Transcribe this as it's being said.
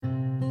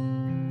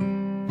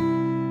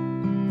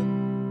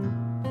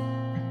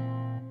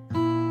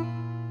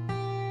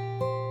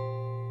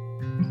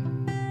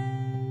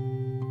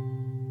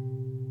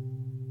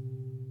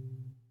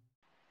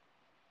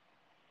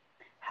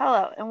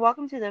Hello, and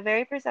welcome to the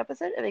very first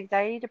episode of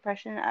Anxiety,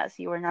 Depression, and Us.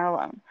 You Are Not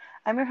Alone.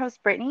 I'm your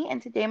host, Brittany,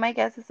 and today my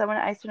guest is someone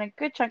I spend a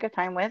good chunk of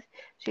time with.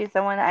 She is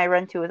someone I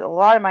run to with a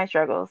lot of my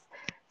struggles,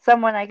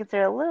 someone I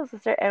consider a little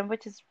sister, and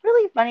which is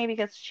really funny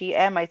because she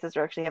and my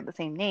sister actually have the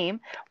same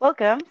name.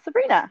 Welcome,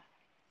 Sabrina.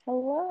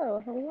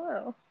 Hello,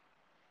 hello.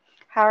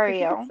 How are This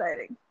is you?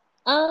 exciting.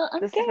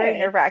 I'm This is very good.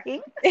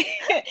 nerve-wracking.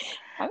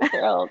 I'm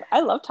thrilled. I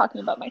love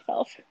talking about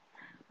myself.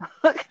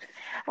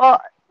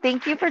 Well,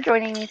 thank you for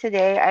joining me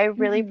today. I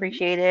really hmm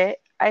appreciate it.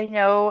 I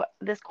know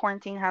this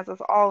quarantine has us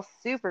all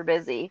super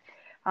busy,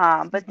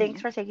 but thanks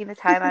hmm for taking the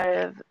time out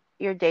of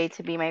your day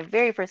to be my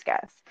very first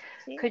guest.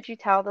 Yeah. Could you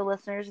tell the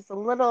listeners just a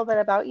little bit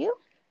about you?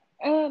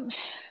 Um.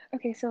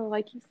 Okay, so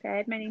like you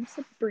said, my name's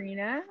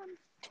Sabrina. I'm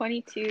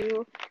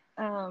 22.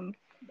 Um.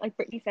 Like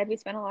Brittany said, we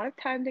spend a lot of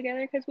time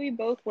together because we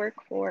both work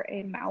for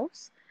a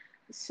mouse.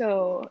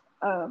 So,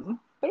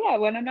 but yeah,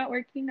 when I'm not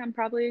working, I'm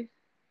probably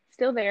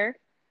still there,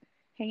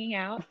 hanging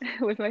out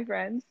with my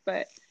friends.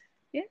 But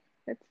yeah,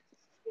 that's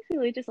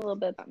basically just a little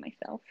bit about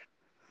myself.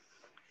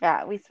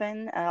 Yeah, we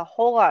spend a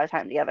whole lot of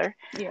time together.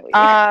 Yeah, we do.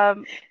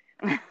 Um,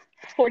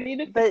 40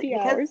 to but 50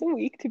 because, hours a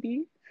week to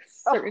be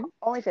oh, certain.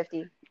 only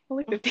 50.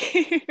 Only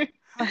 50.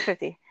 Only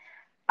 50.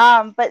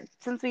 But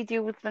since we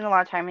do spend a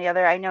lot of time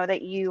together, I know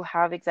that you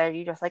have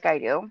anxiety just like I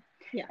do.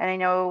 Yeah. And I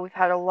know we've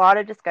had a lot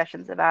of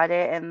discussions about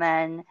it. And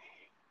then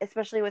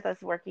especially with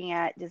us working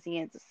at Disney,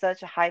 it's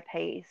such a high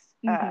paced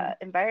hmm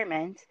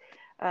environment.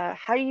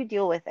 How do you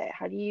deal with it?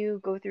 How do you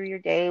go through your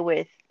day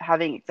with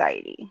having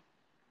anxiety?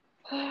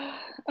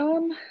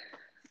 um,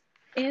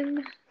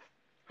 in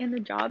in the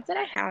jobs that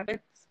I have,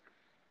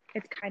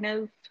 it's kind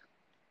of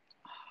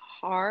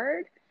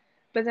hard,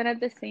 but then at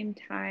the same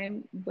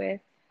time,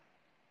 with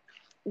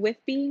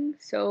being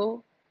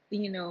so,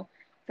 you know,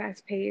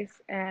 fast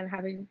paced and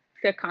having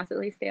to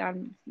constantly stay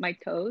on my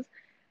toes,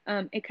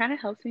 it kind of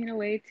helps me in a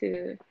way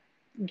to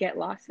get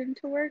lost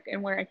into work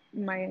and where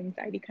my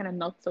anxiety kind of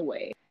melts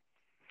away,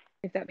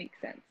 if that makes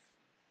sense.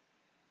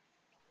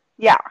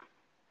 Yeah,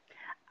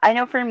 I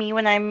know for me,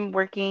 when I'm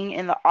working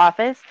in the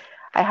office,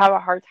 I have a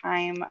hard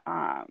time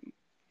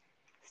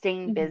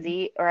staying hmm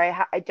busy, or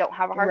I don't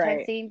have a hard time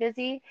Right. staying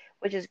busy,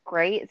 which is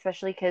great,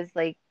 especially because,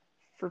 like,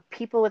 for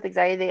people with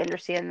anxiety, they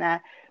understand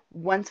that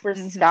once we're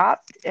hmm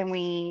stopped and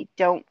we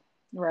don't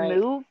Right.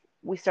 move,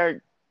 we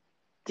start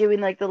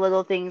doing like the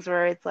little things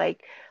where it's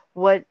like,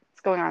 what's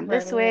going on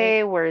this Right.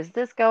 way? Where is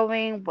this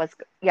going?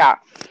 Yeah.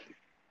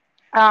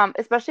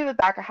 Especially with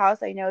back of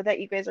house, I know that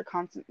you guys are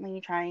constantly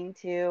trying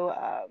to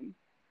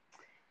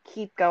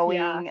keep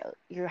Yeah. going.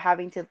 You're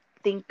having to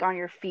think on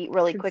your feet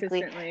really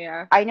quickly. Consistently,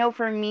 yeah. I know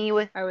for me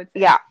with I would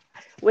say. yeah,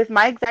 with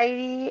my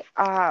anxiety,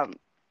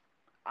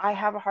 I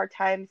have a hard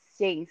time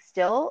staying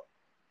still.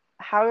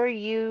 How are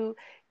you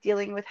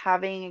dealing with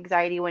having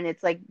anxiety when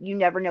it's like you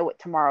never know what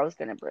tomorrow is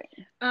going to bring?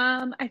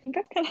 I think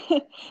that's kind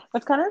of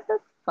that's kind of the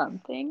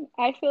fun thing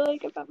I feel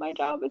like about my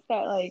job is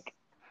that like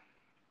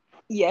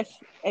yes,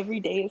 every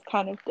day is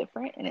kind of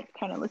different and it's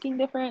kind of looking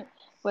different,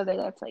 whether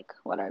that's like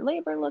what our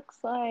labor looks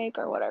like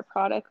or what our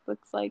product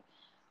looks like.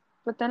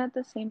 But then at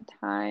the same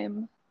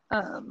time,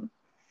 um,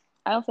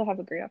 I also have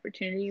a great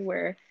opportunity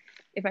where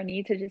if I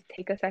need to just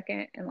take a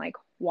second and like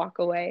walk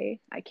away,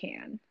 I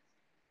can.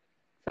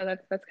 So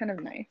that's kind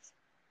of nice.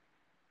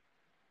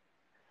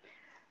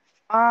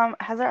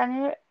 Has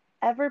there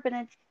ever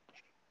been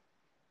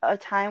a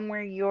time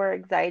where your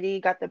anxiety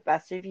got the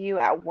best of you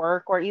at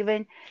work, or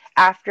even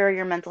after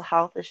your mental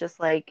health is just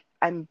like,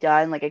 I'm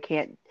done, like I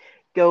can't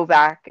go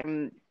back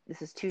and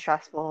this is too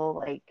stressful,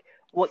 like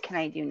what can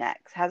I do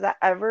next? Has that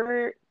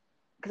ever,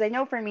 because I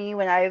know for me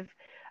when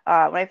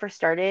I first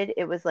started,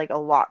 it was like a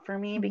lot for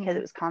me because hmm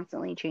it was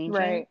constantly changing,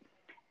 Right.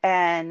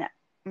 and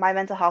my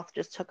mental health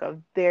just took a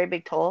very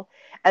big toll.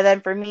 And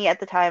then for me at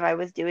the time, I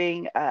was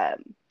doing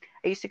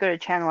I used to go to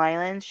Channel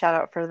Islands, shout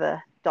out for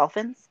the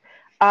Dolphins.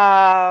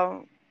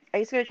 I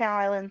used to go to Channel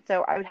Islands,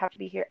 so I would have to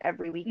be here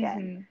every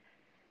weekend. hmm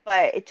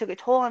But it took a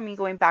toll on me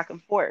going back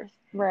and forth.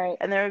 Right.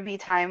 And there would be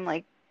time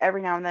like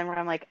every now and then where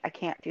I'm like, I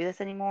can't do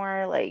this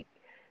anymore. Like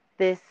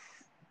this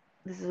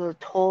this is a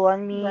toll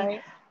on me.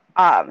 Right.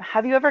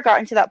 Have you ever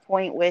gotten to that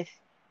point with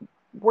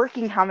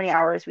working how many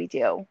hours we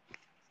do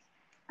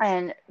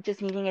and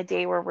just needing a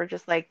day where we're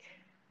just like,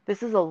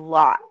 this is a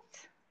lot?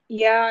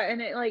 Yeah,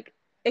 and it like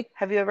it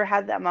Have you ever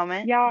had that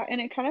moment? yeah,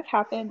 and it kind of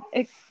happened.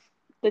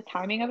 The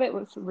timing of it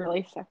was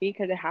really sucky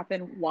because it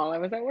happened while I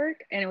was at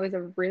work and it was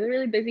a really,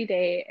 really busy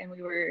day and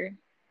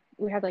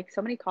we had like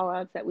so many call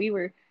outs that we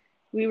were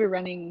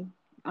running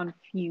on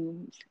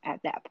fumes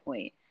at that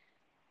point.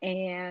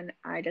 And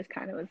I just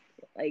kind of was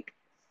like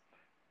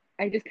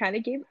I just kind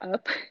of gave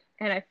up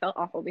and I felt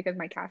awful because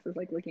my cast was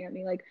like looking at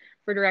me like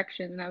for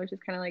direction and I was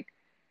just kind of like,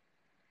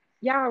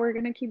 yeah, we're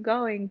gonna keep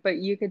going. But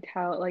you could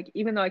tell, like,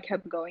 even though I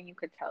kept going, you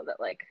could tell that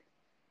like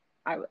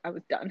I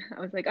was done.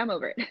 I was like, I'm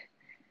over it.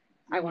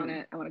 Hmm. I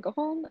wanna go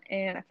home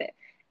and that's it.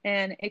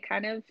 And it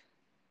kind of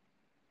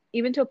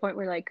even to a point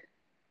where like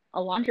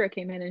Alondra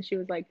came in and she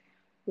was like,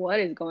 what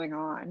is going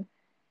on?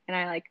 And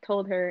I like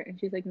told her and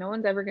she's like, no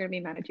one's ever gonna be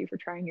mad at you for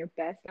trying your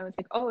best. And I was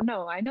like, oh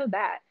no, I know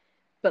that.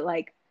 But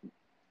like,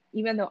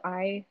 even though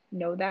I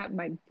know that,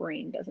 my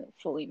brain doesn't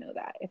fully know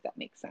that, if that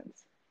makes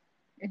sense.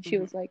 And she Hmm.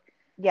 was like,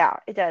 Yeah,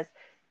 it does.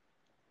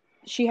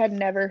 she had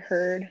never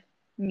heard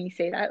me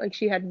say that. Like,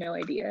 she had no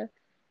idea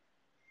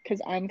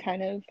because I'm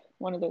kind of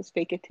one of those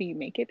fake it till you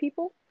make it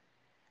people.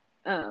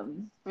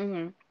 Um,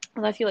 Hmm.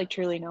 Unless you like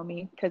truly know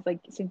me, because like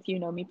since you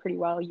know me pretty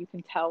well, you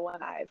can tell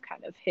when I've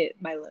kind of hit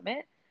my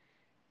limit.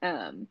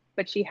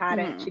 But she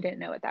hadn't, she Hmm. didn't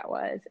know what that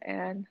was,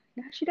 and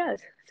now she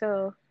does.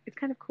 So it's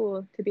kind of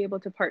cool to be able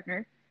to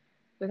partner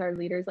with our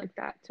leaders like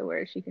that, to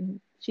where she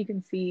can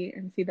see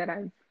that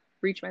I've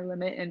reached my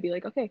limit and be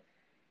like, okay,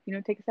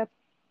 take a step,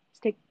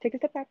 take a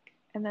step back,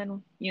 and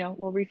then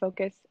we'll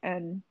refocus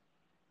and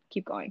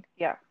keep going.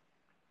 Yeah.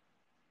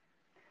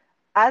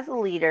 As a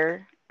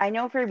leader, I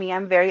know for me,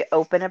 I'm very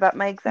open about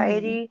my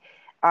Mm-hmm. anxiety.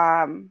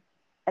 Um,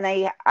 and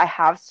I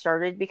have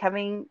started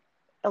becoming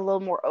a little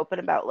more open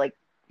about like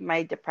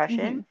my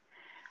Mm-hmm. depression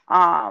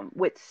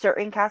with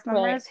certain cast Right.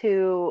 members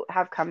who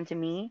have come to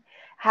me.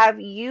 Have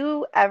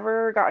you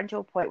ever gotten to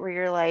a point where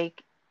you're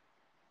like,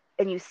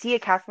 and you see a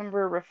cast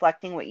member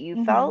reflecting what you Mm-hmm.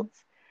 felt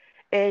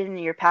in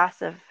your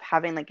past of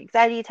having like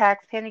anxiety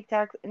attacks, panic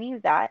attacks, any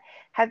of that?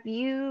 Have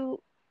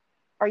you,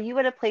 are you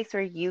at a place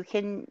where you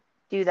can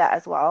do that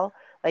as well?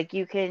 Like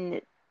you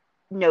can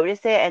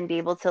notice it and be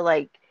able to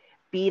like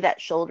be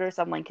that shoulder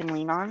someone can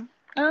lean on?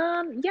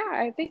 Yeah,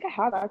 I think I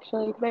have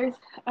actually. There's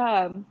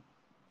um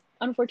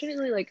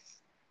unfortunately, like,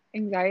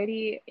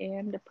 anxiety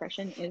and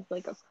depression is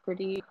like a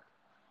pretty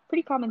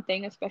common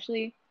thing,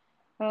 especially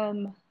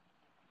um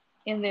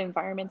in the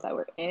environments that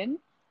we're in.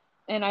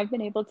 And I've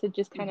been able to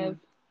just kind Hmm. of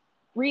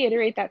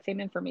reiterate that same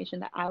information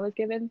that I was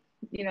given.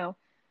 You know,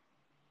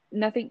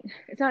 nothing,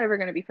 it's not ever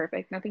going to be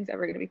perfect. Nothing's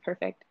ever going to be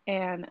perfect.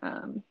 And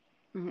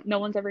Hmm. no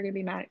one's ever going to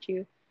be mad at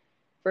you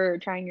for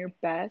trying your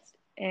best.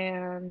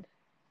 And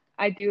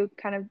I do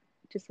kind of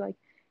just like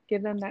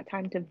give them that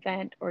time to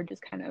vent, or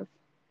just kind of,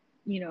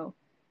 you know,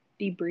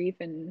 debrief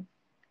and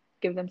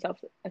give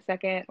themselves a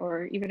second.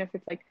 Or even if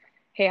it's like,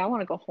 hey, I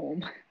want to go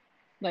home,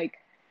 like,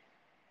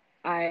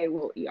 I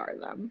will ER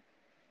them.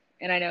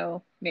 And I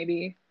know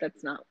maybe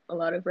that's not a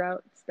lot of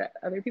routes that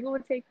other people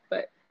would take,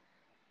 but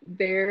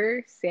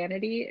their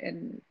sanity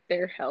and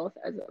their health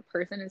as a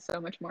person is so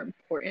much more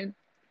important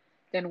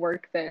than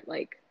work that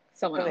like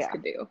someone Oh else yeah.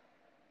 could do.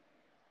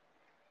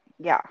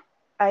 Yeah.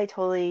 I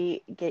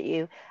totally get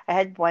you. I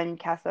had one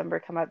cast member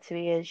come up to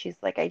me and she's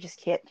like, I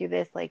just can't do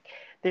this. Like,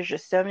 there's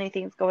just so many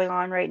things going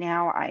on right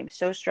now. I'm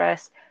so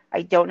stressed.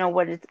 I don't know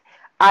what it's.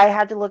 I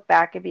had to look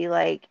back and be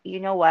like, you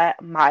know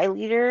what? My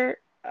leader,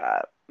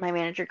 my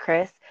manager,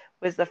 Chris,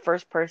 was the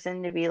first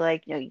person to be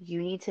like, no,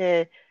 you need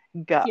to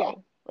Yeah.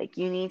 go. Like,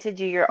 you need to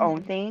do your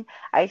own Mm-hmm. thing.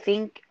 I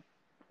think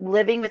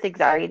living with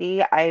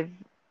anxiety, I've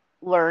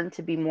learned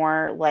to be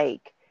more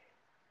like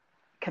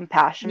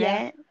Yeah.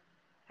 compassionate.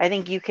 I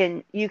think you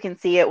can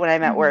see it when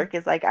I'm at Mm-hmm. work.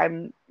 Is like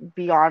I'm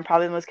beyond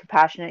probably the most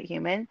compassionate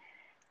human,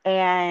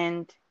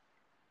 and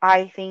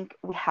I think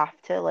we have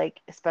to like,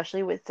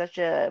 especially with such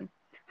a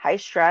high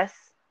stress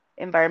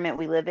environment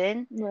we live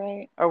in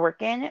Right. or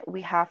work in,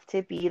 we have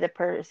to be the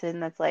person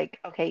that's like,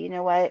 okay, you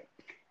know what,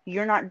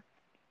 you're not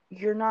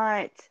you're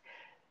not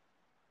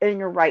in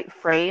your right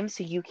frame,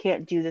 so you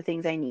can't do the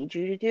things I need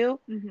you to do.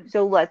 Mm-hmm.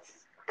 So let's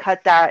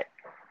cut that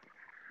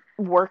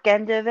work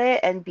end of it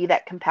and be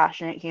that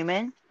compassionate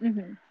human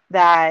Mm-hmm.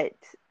 that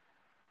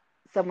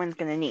someone's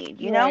going to need,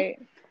 you know?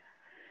 Right.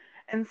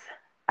 And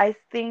I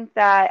think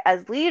that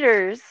as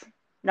leaders,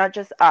 not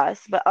just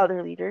us, but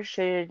other leaders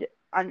should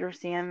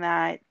understand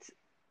that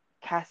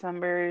cast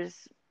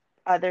members,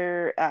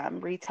 other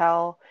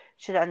retail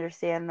should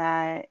understand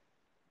that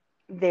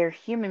they're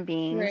human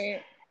beings,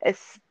 Right.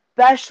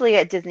 especially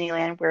at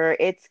Disneyland where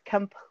it's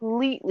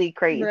completely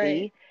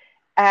Right. crazy.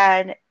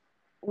 And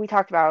we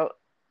talked about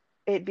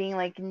it being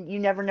like you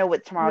never know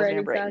what tomorrow's Right. going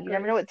to bring. You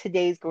never know Exactly. what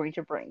today's going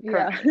to bring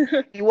Yeah. currently.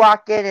 You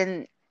walk in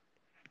and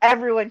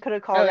everyone could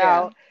have Oh called yeah.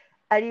 out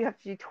and you have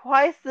to do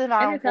twice the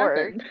And amount it's of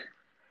work. happened.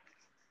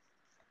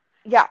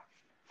 Yeah.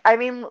 I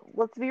mean,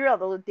 let's be real.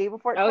 The day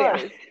before it Oh yeah.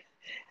 closed,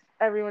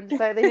 everyone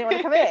decided they didn't want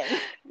to come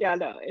in. Yeah,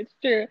 no, it's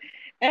true.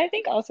 And I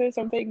think also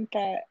something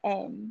that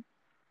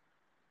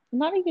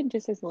not even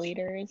just as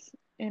leaders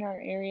in our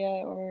area,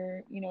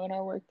 or in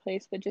our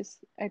workplace, but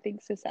just I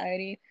think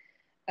society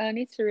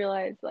needs to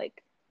realize,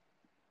 like,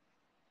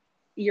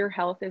 your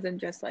health isn't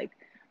just like,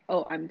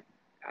 oh,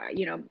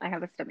 I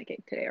have a stomach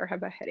ache today or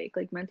have a headache.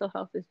 Like, mental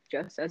health is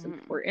just as Mm,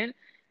 important,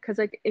 because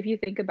like if you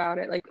think about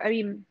it, like, I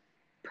mean,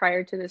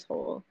 prior to this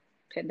whole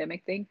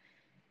pandemic thing,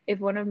 if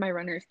one of my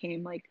runners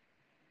came like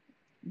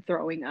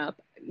throwing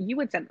up, you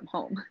would send them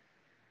home.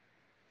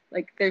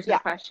 Like, there's no yeah,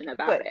 question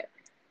about good. it.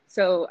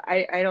 So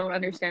I don't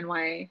understand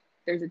why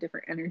there's a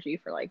different energy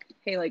for, like,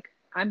 hey, like,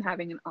 I'm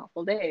having an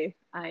awful day.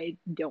 I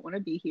don't want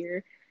to be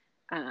here.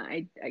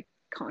 I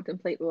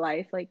contemplate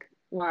life. Like,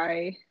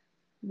 why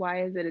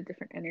is it a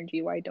different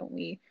energy? Why don't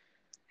we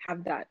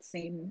have that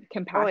same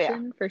Oh, yeah.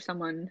 compassion for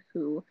someone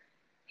who,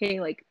 hey,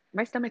 like,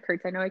 my stomach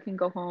hurts. I know I can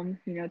go home,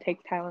 take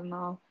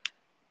Tylenol,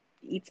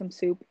 eat some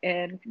soup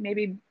and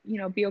maybe,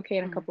 be okay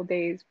in a Mm. couple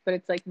days. But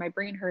it's like my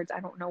brain hurts. I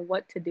don't know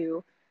what to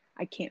do.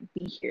 I can't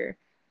be here.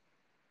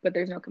 But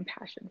there's no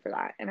compassion for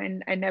that.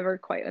 And I never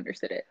quite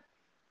understood it.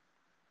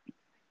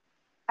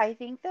 I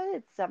think that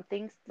it's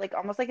something like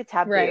almost like a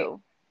Right.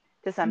 taboo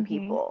to some Mm-hmm.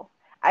 people.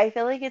 I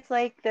feel like it's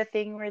like the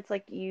thing where it's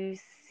like you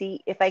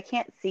see, if I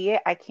can't see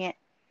it, I can't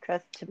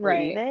trust to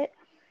believe Right. it.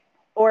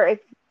 Or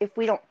if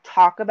we don't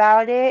talk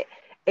about it,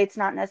 it's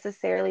not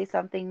necessarily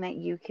something that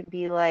you can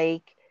be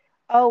like,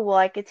 oh, well,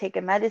 I could take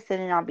a medicine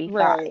and I'll be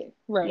fine, Right.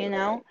 Right. you Right.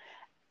 know?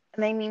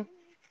 And I mean,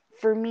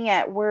 for me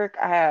at work,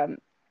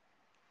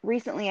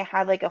 recently I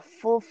had like a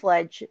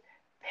full-fledged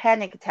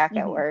panic attack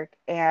at Mm-hmm. work,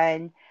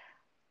 and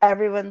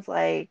everyone's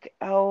like,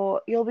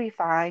 "Oh, you'll be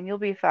fine. You'll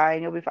be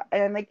fine. You'll be fine."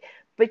 And I'm like,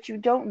 "But you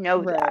don't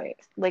know that. Right.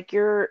 Like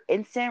your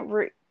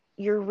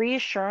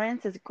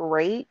reassurance is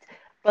great,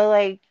 but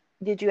like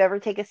did you ever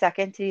take a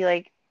second to be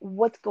like,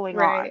 what's going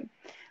on? Right.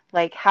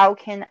 Like how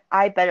can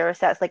I better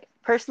assess? Like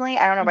personally,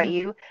 I don't know about Mm-hmm.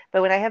 you,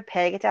 but when I have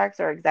panic attacks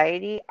or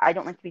anxiety, I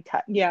don't like to be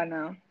touched. Yeah,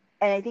 no.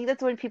 And I think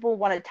that's when people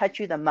want to touch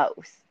you the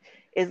most.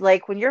 Is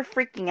like when you're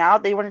freaking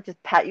out, they want to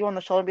just pat you on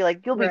the shoulder and be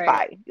like, "You'll be Right.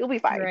 fine. You'll be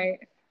fine. Right.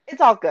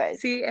 It's all good."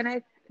 See,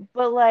 and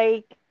But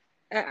like,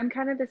 I'm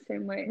kind of the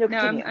same way. no, No,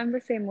 I'm continue. I'm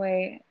the same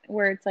way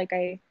where it's like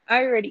I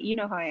already,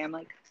 how I am.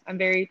 Like I'm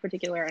very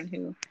particular on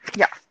who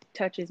Yeah.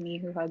 touches me,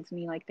 who hugs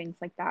me, like things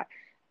like that.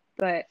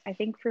 But I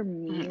think for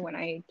Mhm. me, when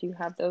I do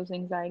have those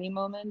anxiety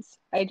moments,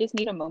 I just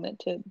need a moment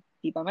to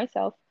be by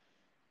myself.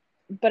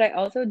 But I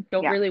also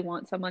don't Yeah. really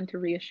want someone to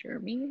reassure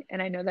me.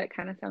 And I know that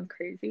kind of sounds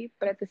crazy,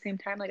 but at the same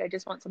time, like I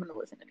just want someone to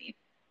listen to me.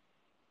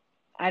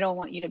 I don't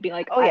want you to be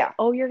like, Oh yeah.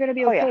 oh, you're gonna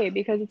be Oh yeah. okay,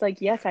 because it's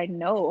like, yes, I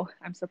know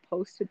I'm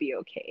supposed to be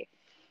okay,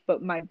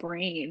 but my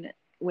brain,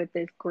 with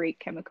this great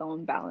chemical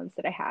imbalance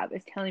that I have,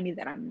 is telling me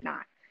that I'm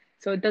not.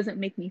 So it doesn't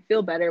make me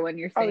feel better when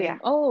you're Oh yeah. saying,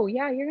 oh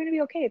yeah, you're gonna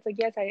be okay. It's like,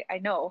 yes, I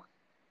know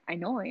I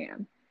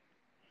am,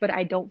 but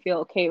I don't feel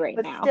okay right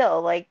But now.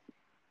 still, like,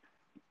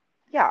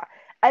 yeah,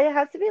 it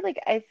has to be like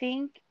I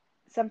think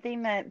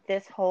something that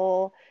this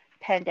whole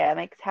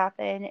pandemic's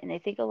happened, and I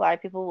think a lot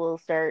of people will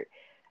start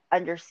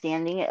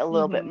understanding it a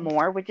little bit Mm-hmm.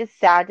 more, which is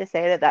sad to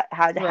say that that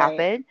had to Right.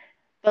 happen.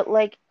 But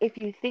like, if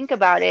you think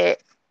about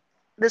it,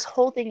 this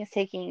whole thing is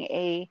taking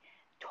a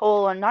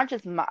toll on not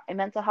just my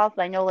mental health,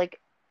 but I know like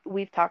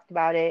we've talked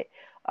about it,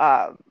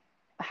 um,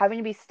 having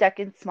to be stuck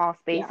in small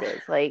Yeah.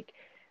 spaces like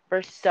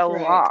for so Right.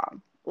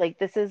 long. Like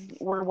this is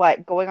we're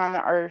what going on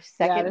our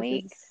Yeah, second this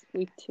week, is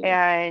week 2.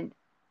 and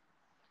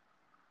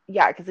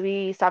yeah, because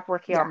we stopped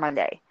working Yeah. on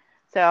Monday,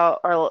 so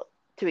or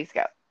 2 weeks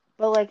ago.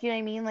 But like you know what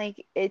I mean,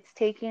 like it's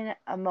taking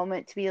a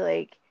moment to be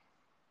like,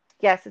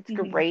 yes, it's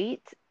Mm-hmm.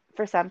 great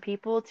for some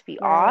people to be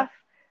Right. off,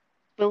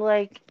 but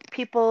like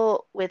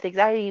people with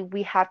anxiety,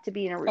 we have to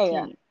be in a Oh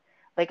yeah. routine.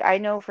 Like I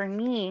know for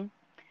me,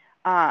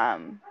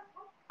 um,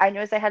 I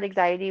noticed I had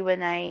anxiety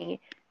when I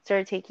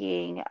started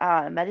taking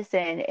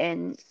medicine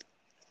in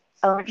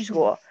elementary Mm-hmm.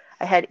 school.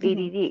 I had Mm-hmm.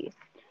 ADD,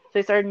 so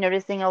I started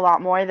noticing a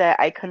lot more that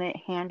I couldn't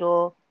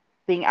handle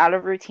being out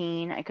of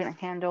routine. I couldn't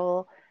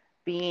handle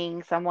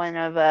being someone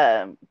of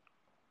a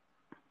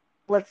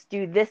let's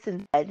do this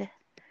instead,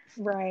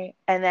 Right.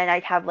 and then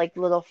I'd have like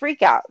little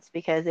freakouts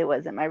because it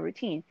wasn't my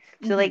routine.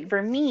 So like Mm-hmm.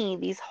 for me,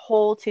 these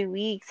whole 2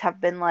 weeks have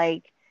been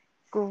like,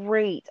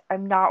 great,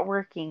 I'm not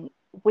working.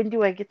 When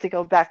do I get to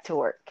go back to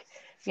work?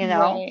 You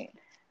know, Right.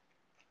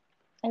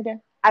 Okay.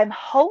 I'm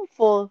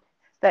hopeful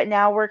that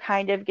now we're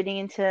kind of getting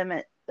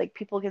into like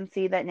people can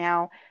see that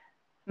now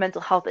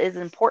mental health is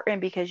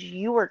important because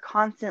you are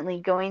constantly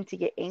going to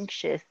get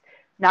anxious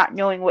not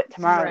knowing what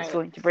tomorrow is Right.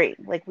 going to bring.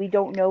 Like we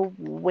don't know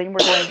when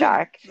we're going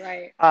back.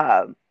 Right.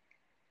 Um,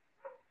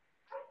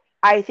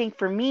 I think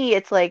for me,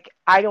 it's like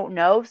I don't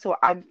know, so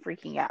I'm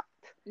freaking out.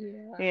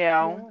 Yeah. You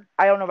know, Yeah.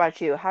 I don't know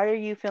about you. How are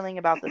you feeling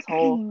about this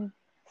whole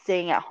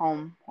staying at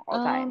home all the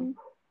time? um,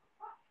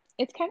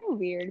 it's kind of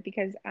weird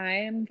because I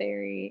am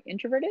very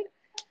introverted,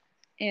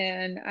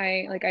 and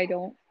I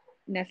don't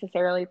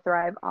necessarily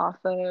thrive off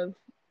of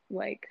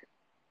like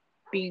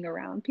being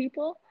around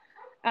people.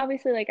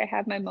 Obviously, like I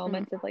have my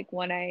Mm-hmm. moments of like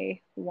when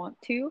I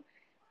want to,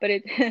 but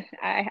it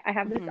I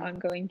have this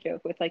ongoing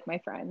joke with like my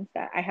friends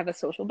that I have a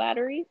social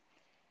battery,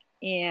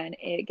 and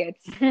it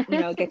gets,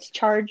 it gets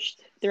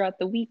charged throughout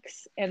the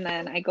weeks, and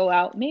then I go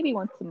out maybe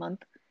once a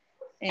month,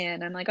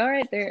 and I'm like, all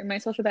right, there, my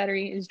social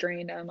battery is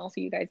drained. I'll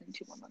see you guys in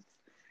 2 more months.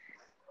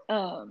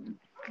 Um,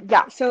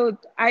 Yeah. so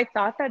I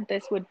thought that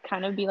this would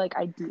kind of be like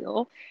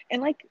ideal,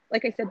 and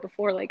like I said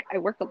before, like I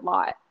work a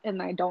lot,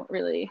 and I don't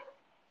really,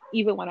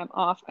 even when I'm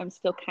off, I'm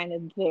still kind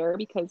of there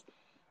because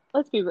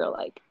let's be real,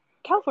 like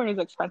California is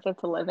expensive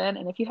to live in,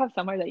 and if you have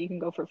somewhere that you can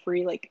go for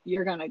free, like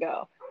you're gonna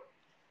go.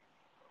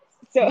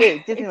 So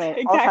Dude, Disneyland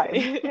all the time.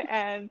 exactly,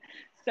 and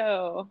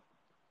so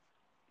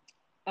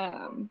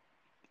um,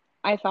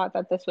 I thought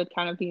that this would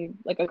kind of be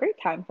like a great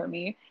time for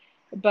me.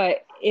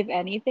 But if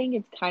anything,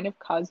 it's kind of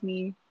caused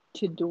me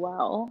to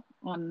dwell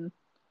on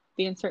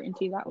the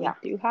uncertainty that we Yeah.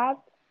 do have.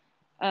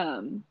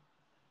 Um,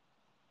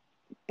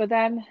 but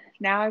then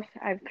now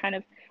I've kind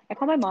of, I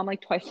call my mom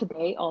like twice a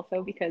day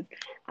also because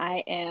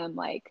I am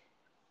like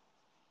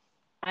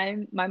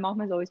My mom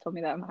has always told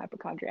me that I'm a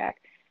hypochondriac,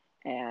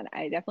 and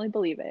I definitely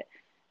believe it.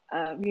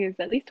 Because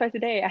at least twice a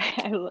day,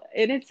 and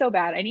it's so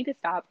bad. I need to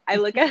stop. I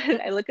look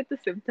at the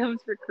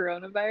symptoms for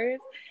coronavirus,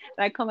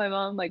 and I call my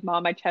mom like,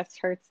 "Mom, my chest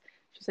hurts."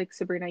 She's like,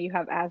 "Sabrina, you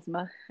have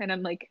asthma," and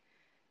I'm like,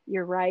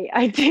 "You're right,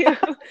 I do."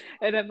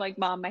 And I'm like,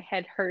 "Mom, my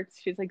head hurts."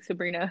 She's like,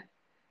 "Sabrina,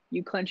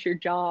 you clench your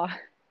jaw.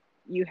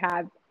 You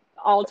have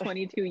all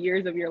 22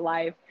 years of your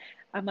life."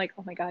 I'm like,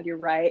 "Oh my God, you're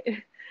right."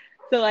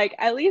 So like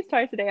at least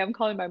twice a day, I'm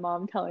calling my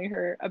mom, telling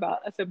her about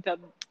a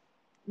symptom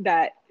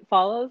that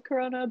follows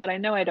corona, but I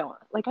know I don't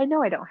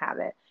have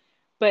it.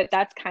 But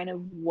that's kind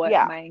of what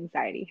Yeah, my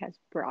anxiety has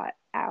brought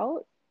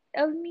out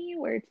of me,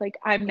 where it's like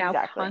I'm now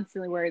exactly.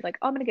 constantly worried, like,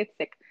 oh, I'm gonna get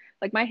sick.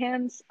 Like my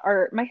hands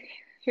are my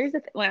here's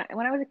the when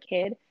I was a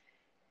kid,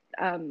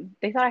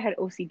 they thought I had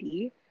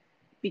OCD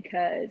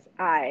because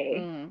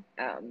Mm.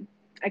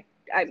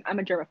 I I'm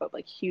a germaphobe,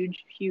 like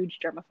huge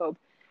germaphobe.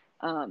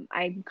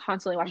 I'm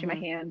constantly washing my Hmm.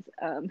 hands.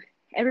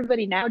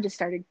 Everybody now just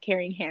started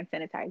carrying hand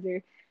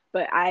sanitizer,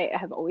 but I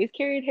have always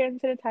carried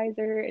hand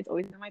sanitizer. It's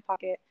always in my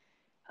pocket.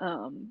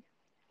 Um,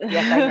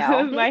 Yes, I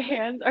know. my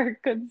hands are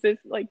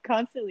like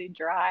constantly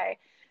dry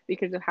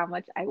because of how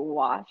much I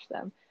wash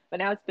them. But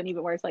now it's been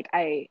even worse. Like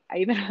I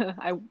even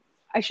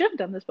I should have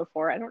done this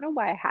before. I don't know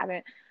why I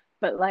haven't,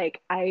 but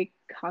like I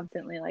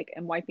constantly like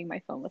am wiping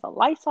my phone with a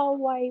Lysol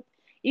wipe.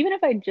 Even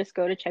if I just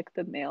go to check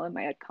the mail in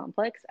my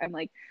complex, I'm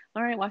like,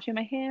 all right, washing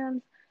my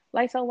hands,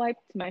 Lysol wipe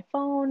to my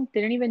phone.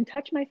 Didn't even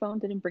touch my phone.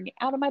 Didn't bring it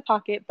out of my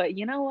pocket. But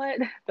you know what?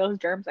 Those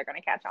germs are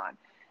gonna catch on.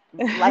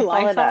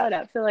 Lysol it Lysol up. it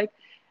up. So like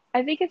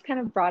I think it's kind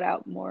of brought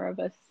out more of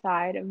a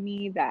side of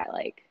me that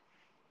like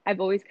I've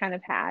always kind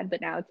of had,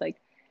 but now it's like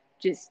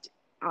just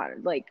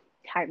like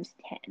times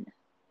 10.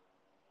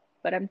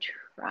 But I'm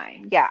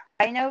trying. Yeah,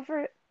 I know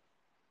for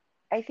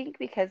I think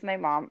because my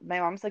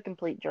mom's a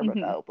complete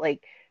Mhm. germaphobe,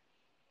 like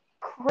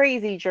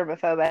crazy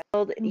germaphobe.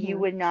 You Mhm.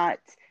 would not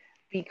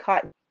be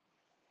caught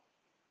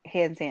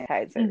hand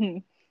sanitizer.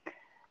 Mhm.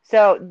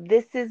 So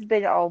this has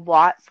been a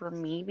lot for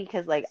me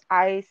because like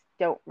I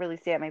don't really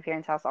stay at my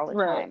parents' house all the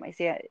Right. time. I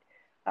stay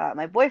at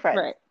my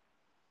boyfriend's. Right.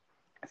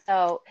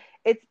 So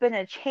it's been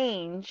a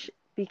change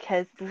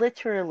because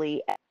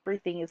literally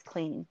everything is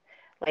clean,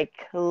 like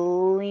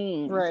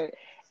cleaned. Right.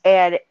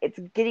 And it's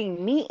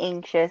getting me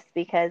anxious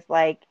because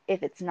like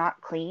if it's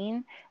not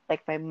clean,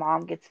 like my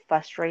mom gets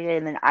frustrated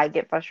and then I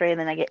get frustrated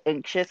and then I get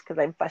anxious because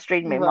I'm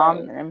frustrating my mom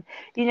Right. and then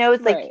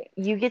it's like Right.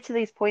 you get to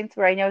these points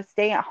where I know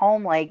staying at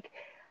home like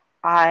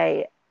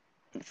I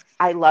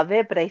I love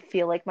it, but I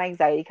feel like my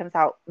anxiety comes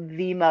out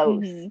the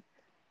most Mhm.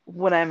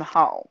 when I'm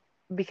home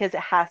because it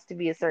has to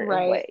be a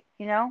certain Right. way,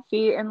 you know?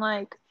 See, and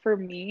like for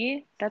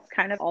me, that's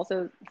kind of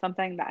also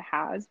something that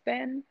has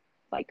been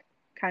like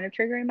kind of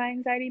triggering my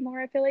anxiety more,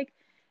 I feel like,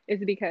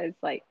 is because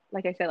like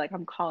I said, like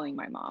I'm calling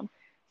my mom.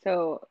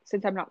 So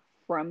since I'm not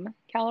from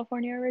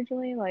California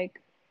originally, like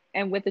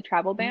and with the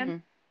travel ban,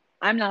 Hmm.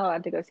 I'm not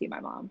allowed to go see my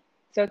mom.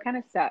 So it kind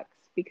of sucks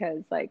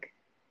because like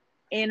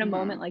in a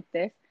moment Hmm. like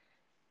this,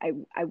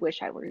 I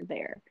wish I were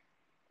there.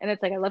 And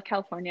it's like I love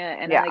California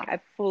and Yeah.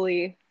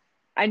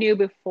 I knew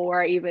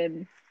before I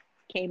even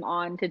came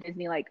on to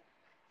Disney like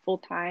full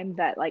time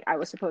that like I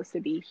was supposed to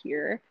be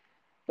here.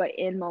 But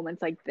in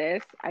moments like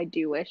this, I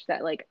do wish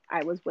that like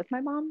I was with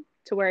my mom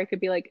to where I could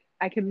be like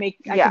I could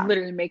Yeah.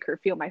 literally make her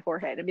feel my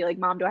forehead and be like,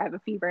 "Mom, do I have a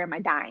fever? Am I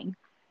dying?"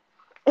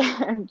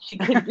 And she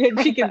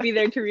could be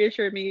there to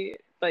reassure me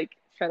like,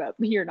 "Shut up,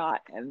 you're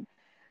not." And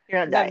You're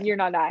not that dying. you're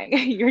not dying.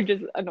 You're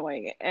just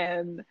annoying.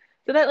 And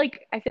so that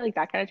like I feel like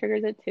that kind of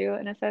triggers it too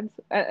in a sense.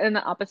 In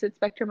the opposite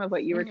spectrum of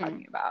what you were Hmm.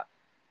 talking about,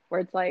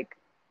 where it's like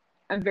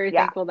I'm very Yeah.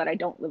 thankful that I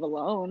don't live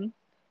alone.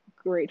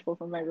 Grateful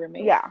for my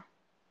roommate, Yeah.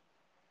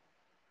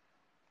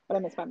 but I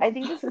miss my I mom.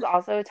 think this is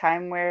also a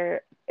time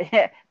where,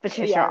 but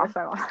Yeah, your I miss mom.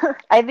 my mom.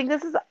 I think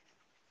this is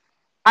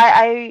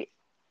I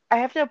I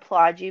have to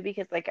applaud you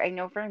because like I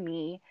know for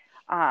me,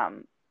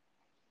 um,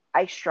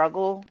 I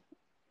struggle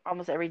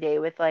almost every day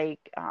with like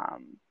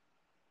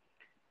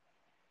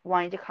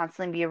wanting to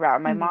constantly be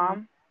around my Hmm.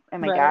 mom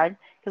and my Right, dad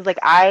because like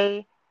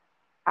I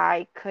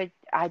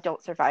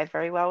don't survive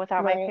very well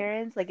without my right,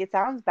 parents. Like it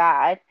sounds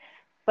bad,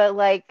 but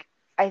like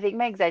I think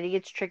my anxiety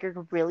gets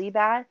triggered really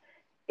bad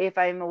if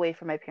I'm away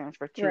from my parents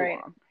for too right,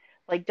 long.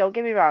 Like don't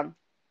get me wrong,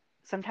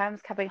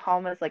 sometimes coming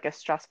home is like a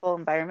stressful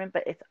environment,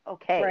 but it's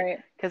okay right.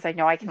 because I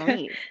know I can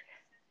leave.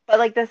 But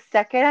like the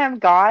second I'm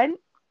gone,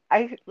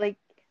 I like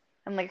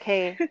I'm like,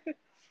 hey,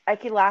 I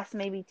could last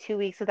maybe 2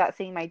 weeks without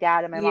seeing my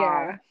dad and my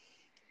mom. Yeah,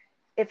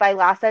 If I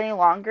last any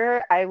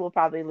longer, I will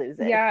probably lose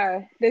it.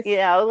 yeah. This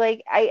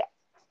Like I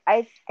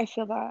I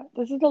feel that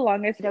this is the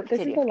longest. no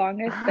This is continue. the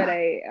longest that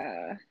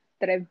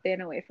I've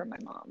been away from my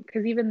mom.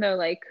 Because even though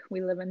like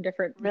we live in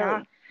different, yeah.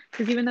 Really?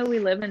 Because even though we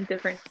live in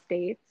different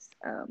states,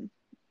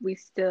 we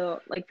still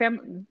like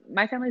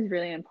My family is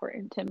really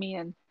important to me,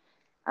 and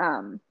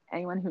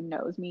anyone who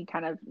knows me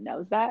kind of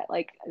knows that.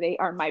 Like they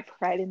are my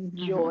pride and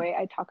Hmm. joy.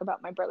 I talk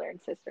about my brother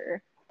and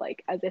sister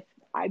like as if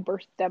I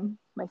birthed them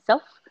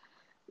myself.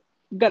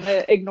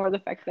 Gonna ignore the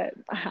fact that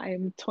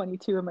I'm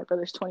 22 and my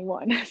brother's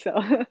 21. So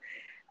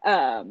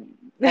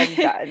I'm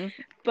done.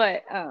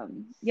 But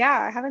yeah,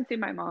 I haven't seen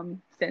my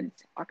mom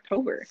since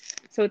October.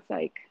 So it's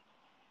like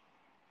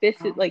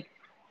this is Oh. like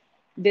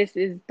this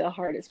is the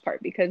hardest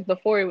part because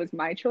before it was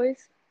my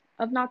choice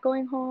of not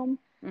going home.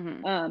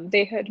 Mm-hmm.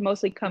 They had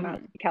mostly come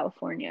out Mm-hmm. to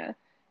California.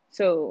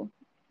 So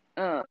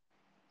um,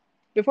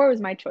 before it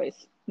was my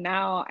choice.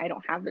 Now I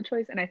don't have the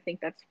choice, and I think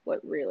that's what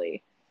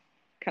really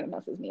kind of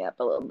messes me up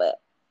a little bit.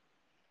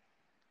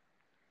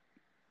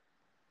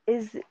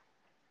 Is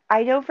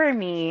I know for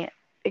me,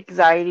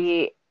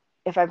 anxiety,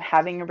 if I'm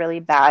having a really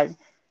bad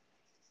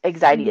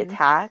anxiety Mm-hmm.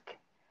 attack,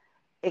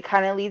 it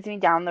kind of leads me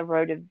down the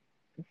road of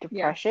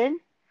Yeah. depression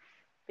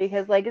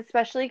because like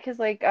especially because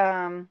like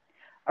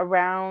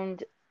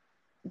around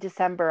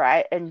December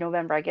and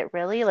November I get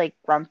really like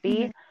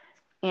Mm-hmm. grumpy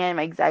and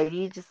my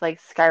anxiety just like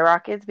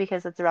skyrockets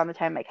because it's around the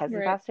time my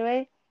cousin Right. passed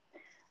away.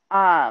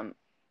 Um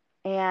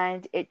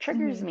and it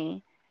triggers Mm-hmm.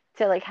 me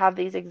to like have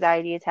these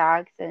anxiety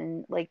attacks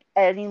and like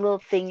any little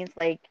thing is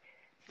like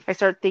I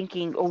start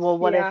thinking, oh well,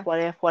 what if, Yeah. what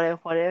if, what if,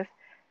 what if,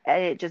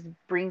 and it just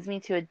brings me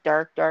to a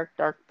dark, dark,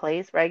 dark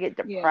place where I get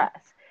Yeah.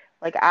 depressed.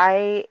 Like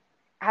I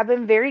have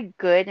been very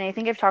good, and I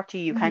think I've talked to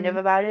you kind Mm-hmm. of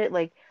about it.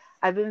 Like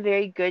I've been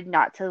very good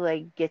not to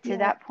like get to Yeah.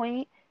 that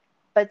point,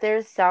 but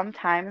there's some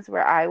times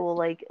where I will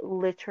like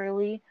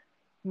literally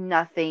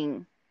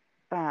nothing,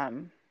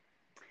 um,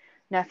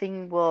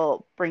 nothing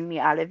will bring me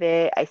out of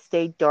it. I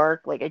stay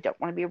dark, like I don't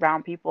want to be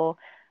around people.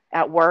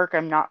 At work,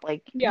 I'm not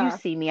like you Yeah.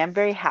 see me. I'm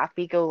very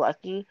happy go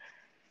lucky,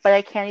 but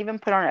I can't even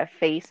put on a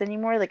face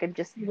anymore. Like I'm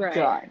just Right.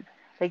 done.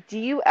 Like, do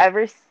you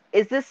ever?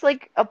 Is this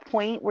like a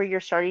point where you're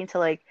starting to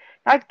like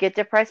not get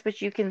depressed,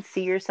 but you can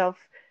see yourself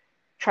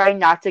trying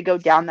not to go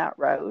down that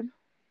road?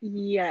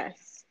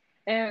 Yes.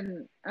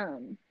 And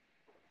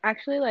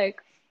actually like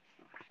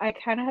I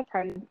kind of have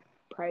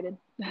prided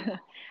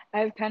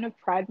I've kind of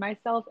pride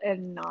myself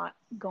in not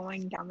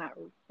going down that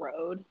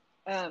road.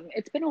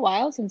 It's been a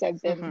while since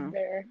I've been Mhm.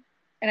 there.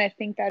 And I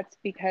think that's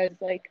because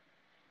like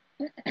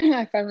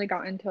I finally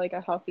got into like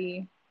a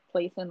healthy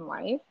place in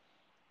life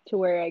to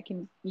where I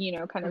can,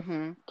 kind of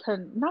Mhm.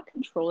 not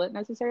control it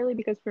necessarily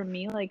because for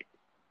me like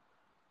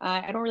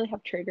I don't really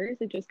have triggers.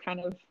 It just kind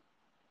of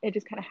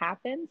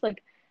happens.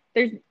 Like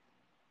there's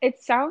it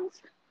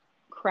sounds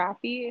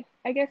crappy,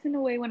 I guess, in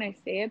a way when I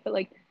say it, but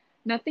like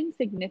nothing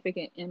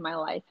significant in my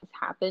life has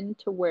happened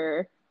to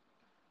where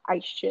I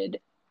should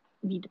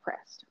be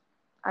depressed.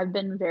 I've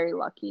been very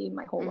lucky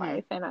my whole Mhm.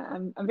 life, and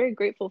I'm very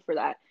grateful for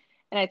that.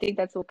 And I think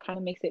that's what kind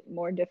of makes it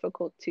more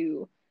difficult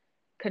to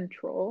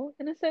control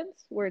in a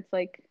sense, where it's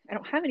like I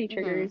don't have any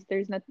triggers. Mhm.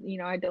 There's nothing,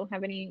 I don't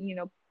have any,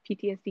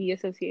 PTSD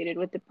associated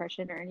with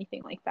depression or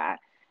anything like that.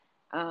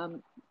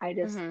 Um,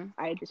 Mhm.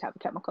 I just have a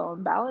chemical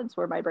imbalance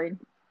where my brain,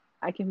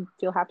 I can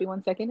feel happy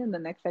 1 second and the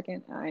next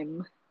second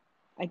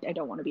I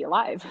don't want to be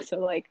alive. So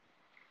like,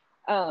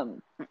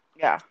 um,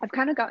 Yeah. I've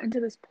kind of gotten to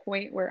this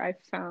point where I've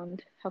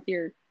found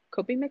healthier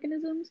coping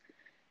mechanisms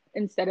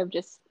instead of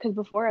just because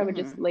before I would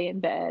just Mhm. lay in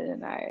bed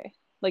and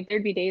like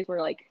there'd be days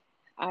where like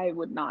I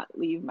would not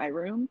leave my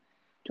room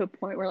to a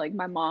point where like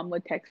my mom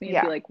would text me and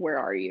be Yeah. like, "Where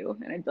are you?"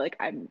 And I'd be like,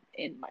 "I'm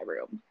in my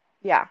room."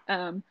 Yeah.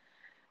 Um,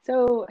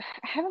 So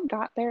I haven't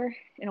got there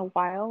in a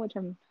while, which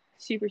I'm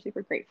super,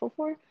 super grateful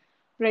for.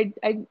 But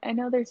I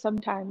know there's some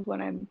times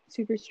when I'm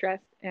super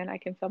stressed and I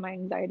can feel my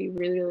anxiety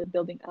really, really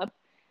building up.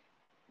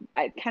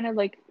 I kind of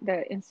like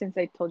the instance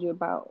I told you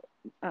about,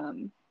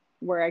 um,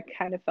 where I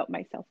kind of felt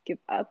myself give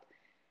up.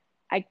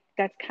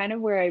 That's kind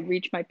of where I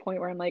reach my point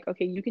where I'm like,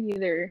 okay, you can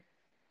either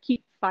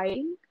keep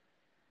fighting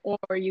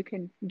or you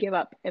can give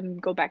up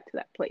and go back to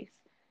that place.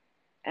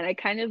 And I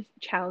kind of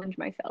challenge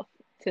myself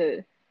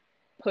to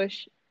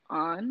push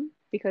on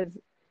because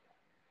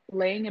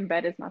laying in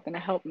bed is not going to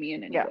help me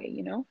in any Yeah. way.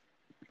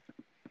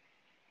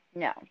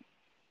 No.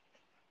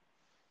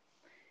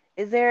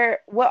 Is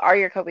there what are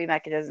your coping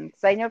mechanisms?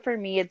 'Cause I know for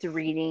me it's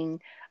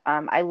reading.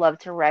 I love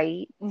to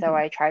write, so Hmm.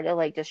 I try to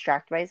like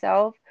distract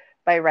myself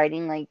by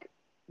writing like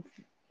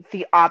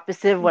the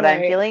opposite of what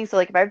I'm Right, feeling. So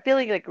like if I'm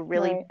feeling like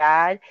really right.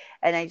 bad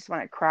and I just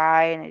want to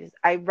cry and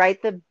I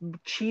write the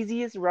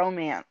cheesiest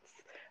romance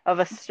of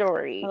a I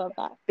story love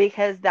that.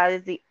 because that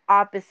is the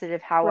opposite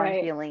of how I'm Right,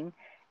 feeling.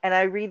 And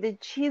I read the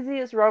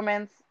cheesiest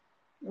romance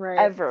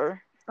right.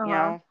 ever, Uh you huh.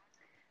 know.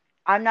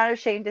 I'm not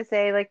ashamed to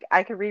say like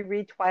I could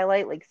reread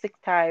Twilight like 6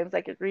 times.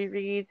 I could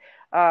reread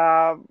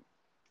um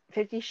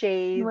 50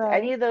 Shades, Right,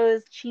 any of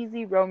those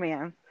cheesy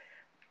romance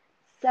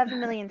 7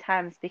 million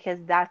times because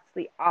that's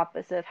the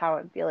opposite of how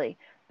I'm feeling.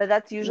 But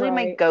that's usually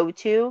my right.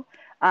 go-to.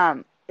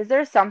 Is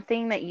there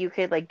something that you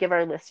could like give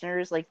our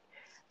listeners like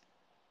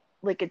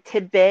a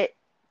tidbit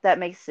that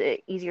makes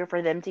it easier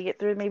for them to get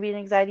through maybe an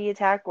anxiety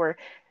attack? Or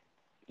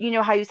you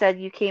know how you said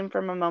you came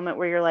from a moment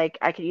where you're like,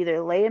 I could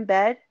either lay in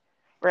bed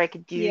or I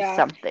could do Yeah.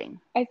 something.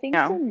 I You think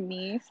for know?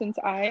 me, since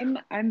I'm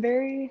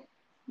very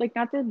like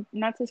not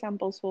to sound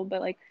boastful,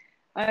 but like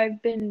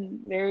I've been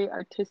very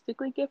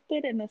artistically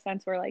gifted in the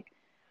sense where like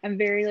I'm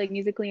very like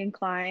musically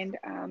inclined.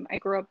 I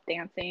grew up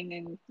dancing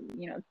and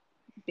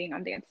being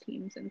on dance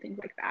teams and things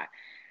like that.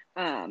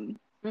 Um,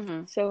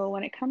 Hmm. So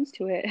when it comes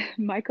to it,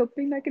 my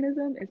coping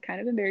mechanism is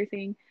kind of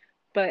embarrassing,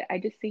 but I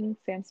just sing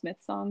Sam Smith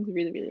songs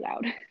really, really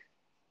loud.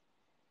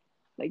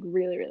 Like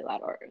really, really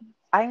loud. Or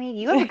I mean,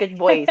 you have a good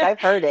voice. I've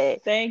heard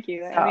it. thank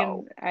you. I So,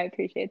 mean, I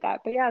appreciate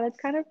that. But yeah, that's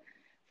kind of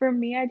for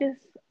me.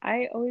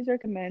 I always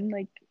recommend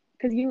like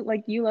because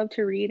you love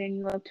to read and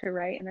you love to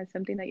write, and that's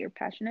something that you're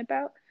passionate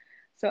about.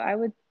 So I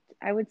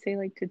would say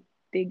like to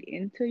dig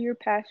into your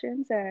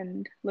passions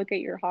and look at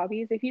your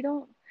hobbies. If you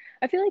don't,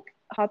 I feel like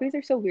hobbies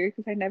are so weird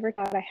because I never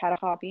thought I had a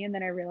hobby, and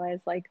then I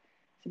realized like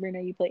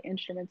Sabrina, you play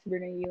instruments.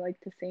 Sabrina, you like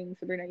to sing.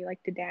 Sabrina, you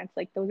like to dance.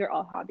 Like those are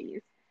all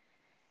hobbies.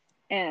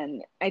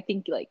 And I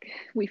think like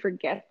we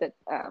forget that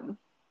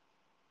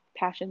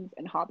passions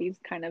and hobbies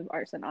kind of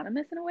are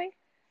synonymous in a way.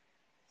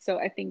 So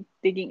I think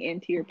digging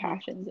into your mhm,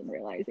 passions and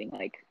realizing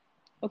like,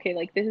 okay,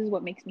 like this is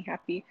what makes me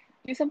happy.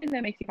 Do something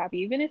that makes you happy,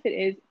 even if it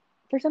is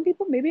for some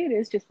people, maybe it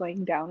is just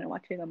laying down and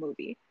watching a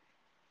movie.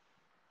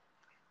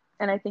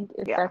 And I think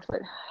if yeah, that's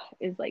what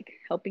is like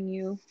helping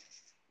you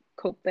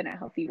cope in a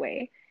healthy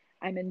way,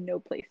 I'm in no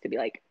place to be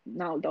like,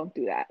 no, don't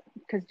do that.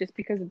 Because just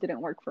because it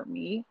didn't work for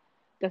me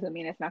doesn't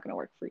mean it's not going to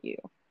work for you.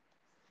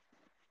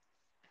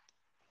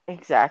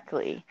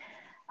 exactly.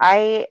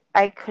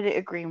 I couldn't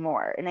agree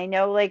more. And I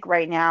know like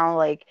right now,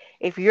 like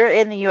if you're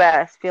in the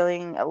US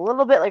feeling a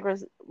little bit like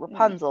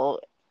Mm,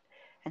 Rapunzel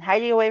and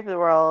hiding away from the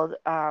world,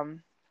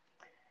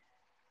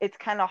 it's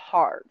kind of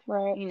hard.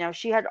 right. You know,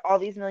 she had all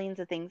these millions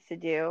of things to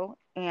do,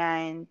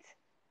 and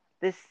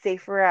this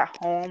safer at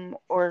home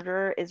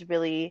order is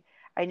really,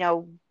 I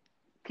know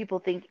people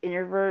think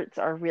introverts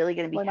are really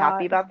going to be We're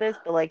happy not. about this,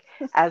 but like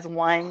as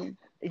one,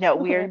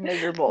 we're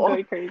miserable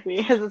Going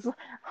crazy. because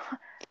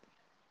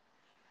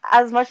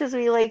as much as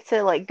we like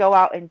to like go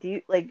out and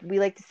do like we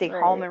like to stay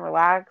home Right. and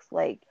relax,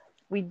 like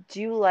we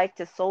do like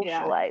to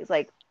Yeah. socialize.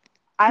 Like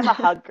I'm a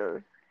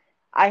hugger.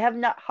 I have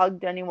not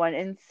hugged anyone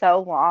in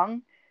so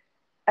long.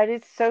 I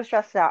just so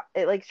stressed out.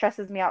 It like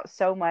stresses me out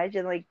so much,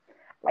 and like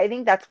I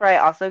think that's where I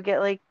also get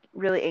like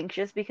really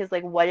anxious because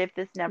like what if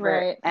this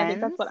never Right. I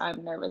think that's ends what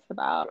I'm nervous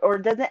about. or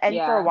doesn't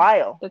end for a Yeah.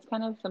 while? That's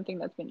kind of something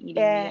that's been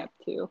eating me And up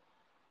too.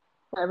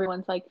 Where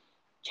everyone's like,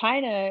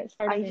 China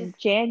I started just in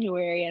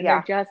January and they're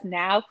yeah. just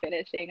now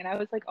finishing. And I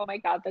was like, oh my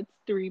God, that's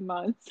 3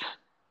 months.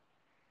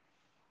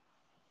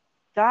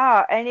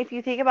 Yeah, and if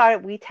you think about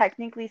it, we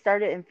technically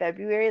started in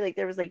February. Like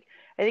there was like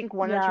I think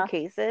one or two Yeah.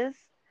 cases,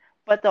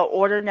 but the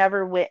order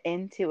never went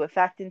into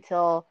effect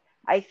until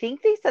I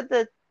think they said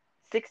the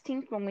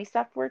 16th when we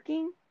stopped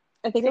working.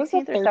 I think it was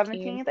the 16th or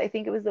 13th. 17th. I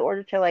think it was the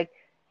order to like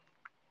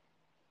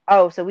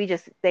oh, so we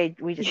just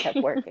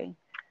kept working.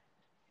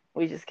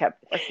 We just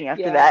kept working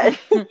after Yeah. that.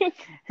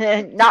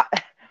 And not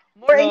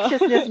more No,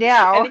 anxiousness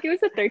I now. think it was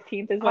the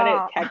 13th is when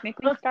it Uh,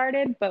 technically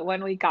started, but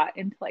when we got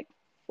into like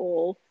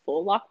full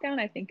lockdown,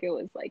 I think it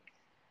was like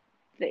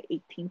the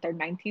 18th or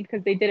 19th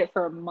because they did it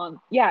for a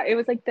month. Yeah, it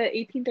was like the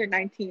 18th or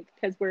 19th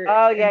because we're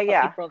oh yeah, until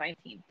yeah. April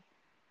 19th.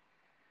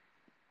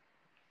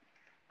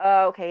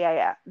 Oh, okay, yeah,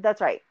 yeah.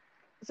 That's right.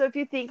 So if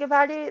you think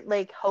about it,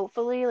 like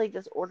hopefully like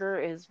this order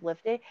is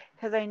lifted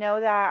because I know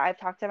that I've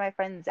talked to my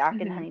friend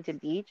Zach in Hmm. Huntington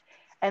Beach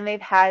and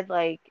they've had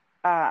like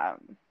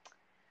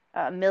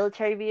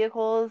military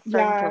vehicles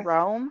starting to Yeah,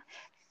 roam.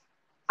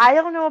 I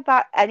don't know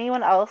about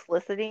anyone else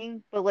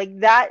listening, but like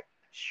that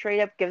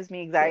straight up gives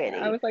me yeah.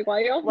 I anxiety. was like,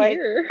 why y'all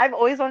Like here? I've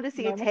always wanted to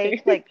see No, a I'm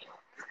tank okay. like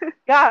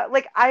yeah,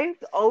 like I've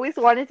always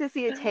wanted to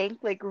see a tank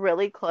like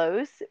really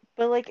close,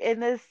 but like in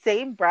the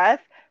same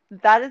breath,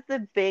 that is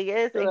the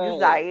biggest Right,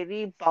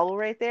 anxiety bubble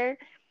right there.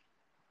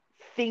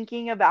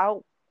 Thinking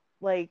about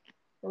like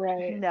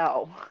right,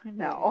 no, right.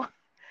 no.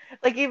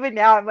 Like even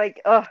now I'm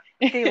like, ugh,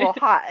 it's getting a little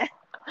hot.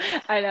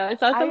 I know. I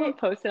saw I someone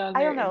posted on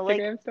I their don't know,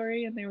 like Instagram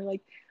story and they were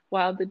like,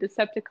 wow, the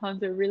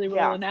Decepticons are really yeah.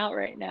 rolling out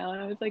right now.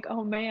 And I was like,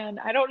 oh man,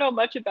 I don't know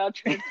much about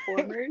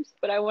Transformers,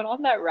 but I went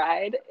on that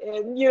ride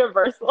in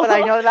But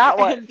I Universal know that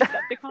one. and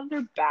Decepticons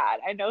are bad.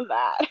 I know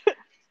that.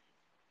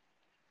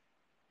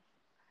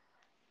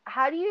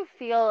 How do you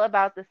feel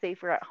about the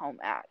Safer at Home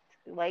Act?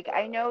 Like,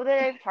 I know that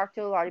I've talked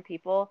to a lot of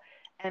people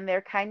and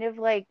they're kind of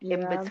like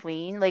in Yeah,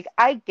 between. Like,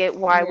 I get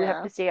why we have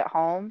yeah. to stay at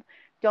home.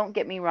 Don't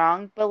get me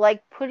wrong. But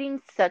like putting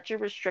such a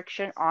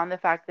restriction on the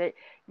fact that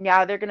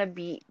now they're going to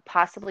be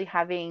possibly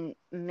having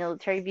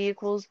military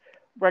vehicles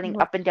running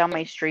up and down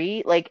my Right.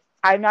 street. Like,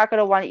 I'm not going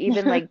to want to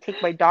even like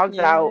take my dogs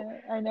out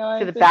Yeah, I know.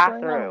 to the I've been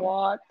going on bathroom.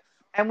 walks.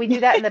 And we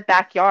do that in the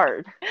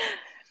backyard.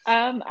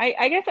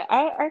 I guess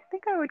I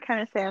think I would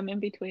kind of say I'm in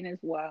between as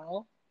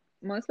well.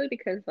 Mostly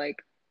because like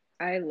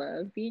I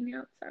love being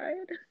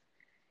outside.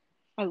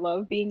 I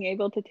love being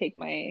able to take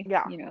my,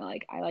 Yeah.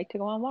 like I like to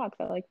go on walks.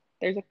 I like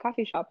there's a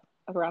coffee shop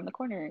around the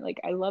corner. Like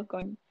I love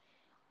going.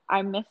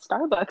 I miss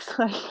Starbucks.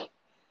 Like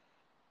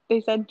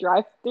they said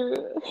drive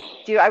through.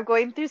 Dude, I'm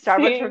going through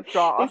Starbucks Same.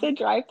 They withdrawals. said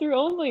drive through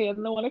only,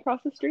 and the one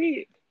across the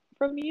street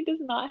from me does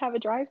not have a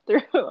drive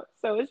through,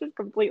 so it's just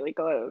completely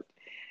closed.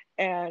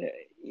 And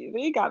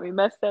they got me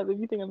messed up if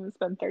you think I'm gonna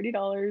spend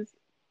 $30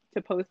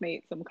 to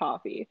Postmate some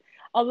coffee.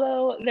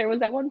 Although there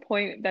was at one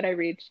point that I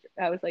reached,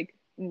 I was like,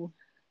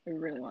 I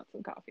really want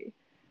some coffee.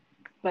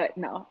 But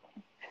no.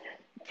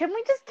 can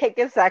we just take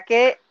a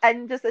second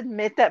and just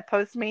admit that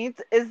Postmates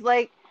is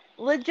like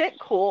legit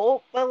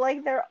cool, but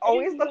like they're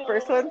I always the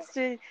first know. ones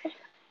to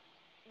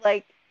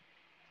like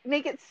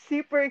make it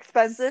super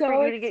expensive for So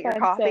you to get your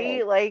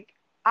coffee. expensive. Like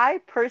I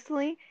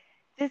personally,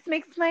 this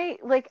makes my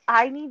like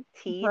I need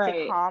tea to Right.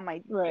 calm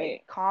my like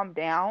Right. calm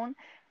down,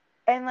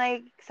 and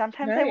like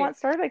sometimes I Right. want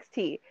Starbucks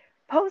tea.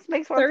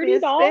 Postmates wants me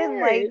to spend $30.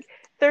 like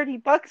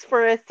 $30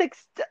 for a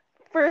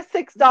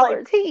 $6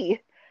 Like tea.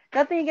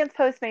 Nothing against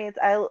Postmates.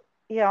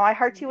 I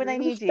heart you when I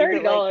need you,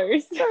 but like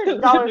 $30.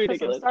 That's $30 for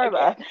some ridiculous. I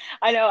can't. Starbucks.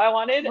 I know. I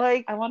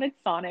Like wanted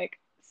Sonic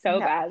so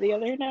no, bad the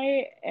other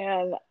night,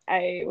 and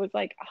I was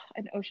like, "Ah,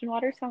 an ocean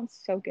water sounds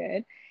so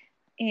good."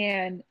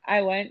 And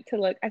I went to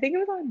look. I think it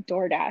was on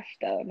DoorDash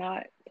though,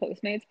 not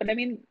Postmates. But I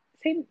mean,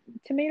 same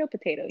tomato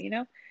potato, you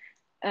know.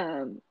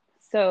 Um.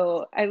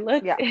 So I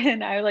looked yeah,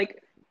 and I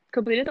like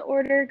completed the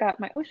order, got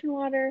my ocean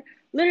water.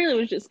 Literally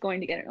was just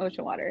going to get an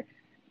ocean water,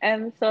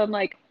 and so I'm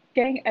like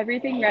getting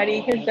everything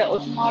ready because the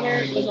ocean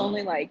water was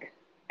only like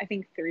I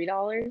think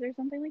 $3 or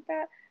something like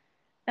that.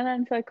 And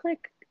then so I click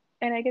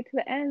and I get to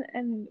the end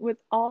and with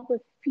all the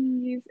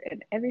fees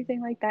and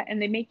everything like that,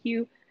 and they make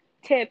you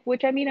tip,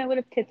 which I mean I would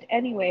have tipped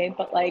anyway,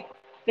 but like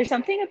there's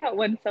something about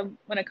when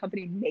a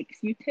company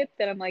makes you tip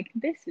that I'm like,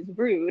 this is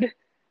rude.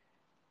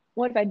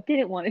 What if I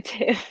didn't want to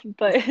tip?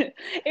 But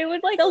it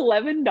was like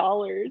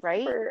 $11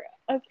 right? for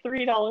a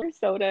 $3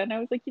 soda, and I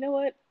was like, you know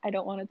what? I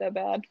don't want it that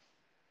bad.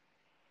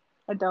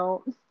 I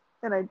don't,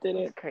 and I did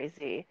It's it.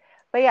 crazy.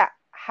 But yeah,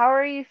 how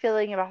are you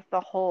feeling about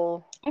the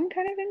whole I'm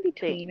kind of in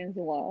between thing? as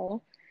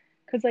well.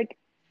 Cause like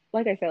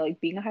I said, like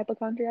being a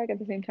hypochondriac at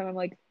the same time, I'm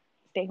like,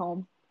 stay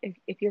home.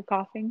 If you're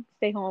coughing,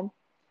 stay home.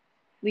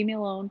 Leave me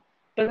alone.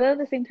 But then at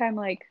the same time,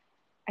 like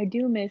I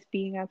do miss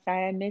being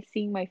outside. I miss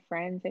seeing my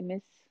friends. I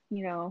miss,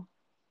 you know,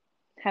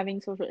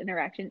 having social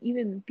interaction,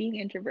 even being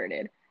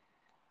introverted.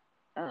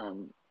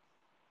 Um,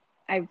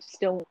 I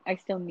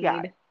still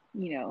Yeah, need,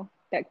 you know,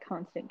 that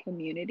constant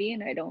community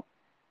and I don't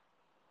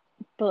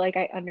but like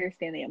I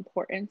understand the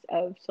importance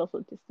of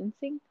social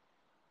distancing.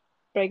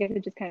 But I guess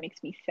it just kind of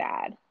makes me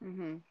sad.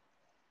 hmm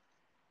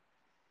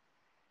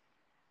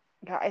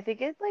yeah. I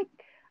think it's like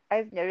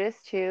I've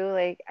noticed too.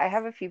 Like I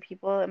have a few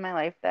people in my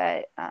life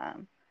that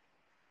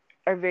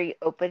are very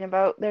open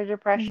about their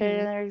depression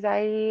Mm-hmm. and their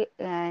anxiety,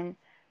 and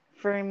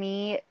for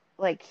me,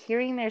 like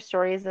hearing their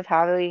stories of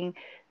having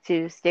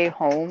to stay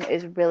home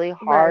is really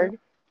Right. hard.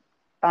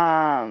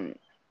 Um,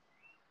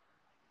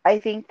 I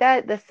think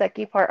that the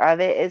sucky part of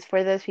it is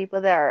for those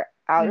people that are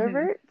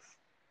Mm-hmm. outroverts.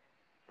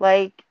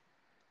 Like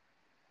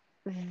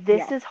Yeah.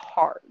 this is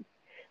hard.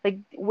 Like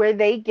where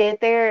they get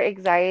their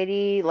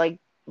anxiety like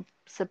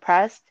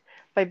suppressed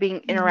by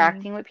being Mm-hmm.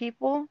 interacting with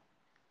people.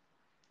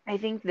 I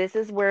think this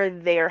is where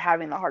they're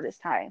having the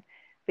hardest time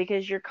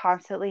because you're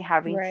constantly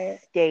having to Right.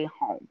 stay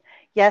home.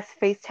 Yes,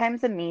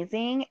 FaceTime's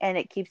amazing and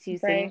it keeps you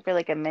sane Right. for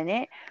like a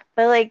minute,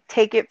 but like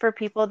take it for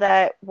people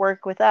that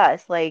work with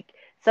us. Like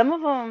some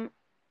of them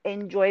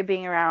enjoy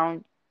being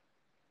around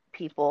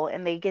people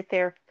and they get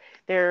their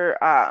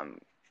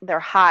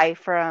high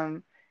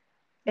from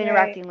Right.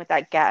 interacting with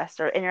that guest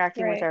or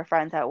interacting with Right. our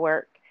friends at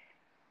work.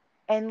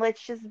 And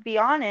let's just be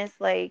honest,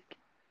 like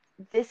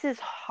this is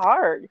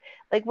hard.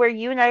 Like where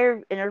you and I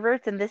are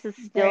introverts and this is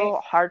Right. still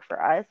hard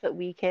for us, but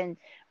we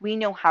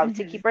know how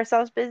to Mm-hmm. keep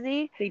ourselves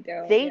busy. They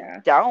don't. They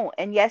Yeah. don't.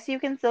 And yes, you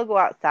can still go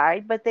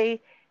outside, but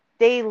they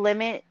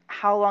limit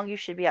how long you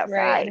should be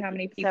Right. And outside. how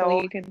many people So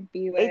you can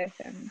be it with,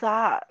 and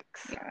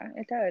sucks. yeah,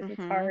 it does.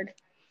 It's Mhm. hard.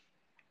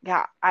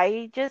 Yeah,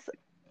 I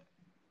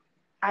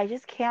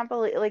just can't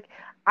believe like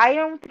I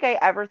don't think I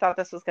ever thought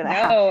this was going to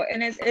happen. No,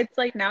 and it's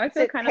like now I It's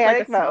feel in kind of like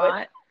a panic mode.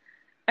 snot.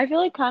 I feel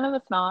like kind of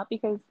a snot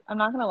because I'm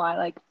not gonna lie,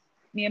 like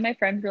me and my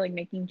friends were like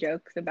making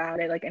jokes about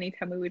it. Like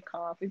anytime we would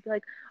cough, we'd be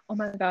like, "Oh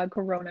my God,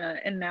 Corona!"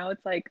 And now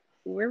it's like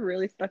we're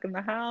really stuck in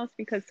the house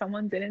because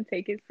someone didn't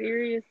take it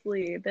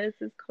seriously. This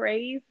is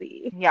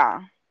crazy.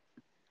 Yeah.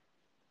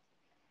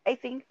 I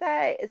think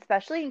that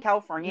especially in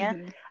California,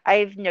 Hmm.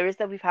 I've noticed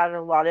that we've had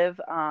a lot of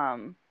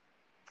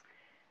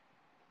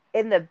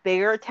in the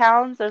bigger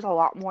towns there's a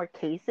lot more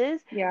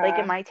cases. Like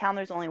in Yeah. my town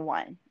there's only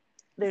one.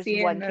 There's See,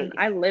 one and then case.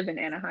 I live in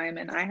Anaheim,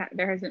 and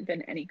there hasn't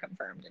been any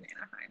confirmed in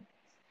Anaheim.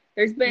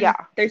 Yeah.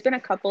 There's been a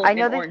couple I in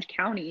know that Orange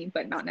County,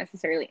 but not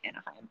necessarily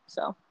Anaheim.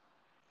 So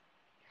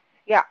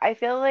yeah, I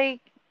feel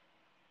like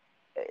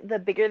the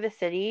bigger the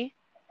city,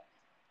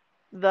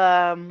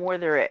 the more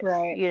there is,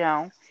 right. you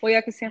know. Well, yeah,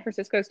 because San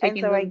Francisco is And taking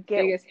so I the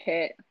get biggest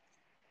hit.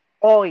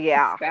 oh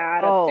It's yeah.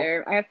 bad up Oh,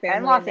 there. I have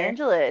and family in Los there.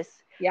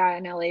 Angeles. Yeah,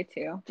 in LA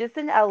too. Just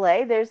in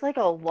LA, there's like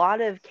a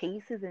lot of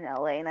cases in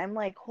LA and I'm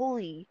like,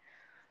 "Holy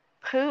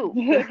poop."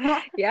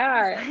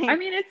 Yeah, I Like,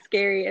 mean it's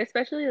scary,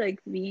 especially like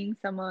being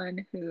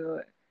someone who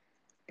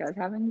does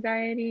have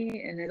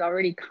anxiety and is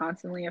already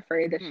constantly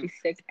afraid that mhm, she's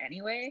sick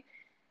anyway.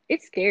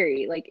 It's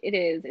scary. Like it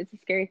is. It's a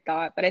scary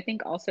thought, but I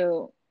think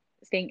also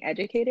staying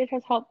educated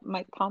has helped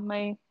my calm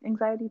my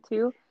anxiety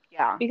too.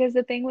 yeah. Because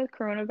the thing with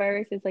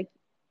coronavirus is like,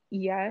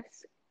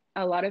 yes,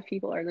 a lot of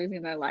people are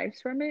losing their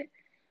lives from it,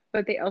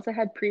 but they also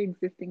had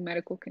pre-existing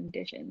medical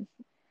conditions.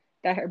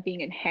 that are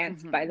being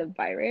enhanced by Hmm. the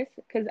virus.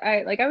 Because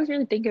I was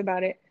really thinking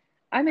about it.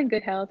 I'm in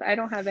good health. I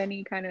don't have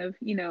any kind of,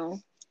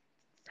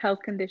 health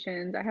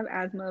conditions. I have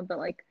asthma, but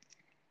like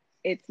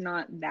it's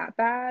not that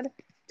bad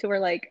to where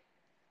like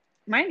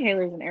my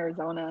inhaler's in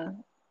Arizona.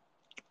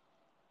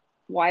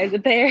 Why is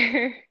it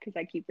there? Because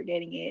I keep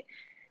forgetting it.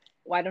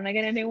 Why don't I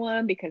get a new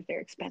one? Because they're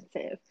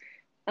expensive.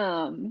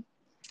 Um,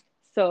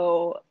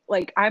 so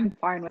like I'm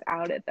fine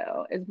without it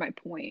though, is my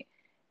point.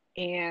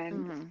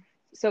 And Hmm.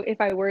 so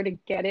if I were to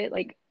get it,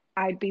 like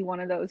I'd be one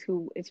of those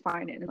who is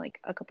fine in like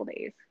a couple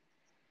days.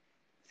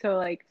 So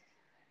like,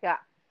 Yeah.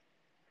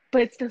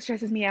 but it still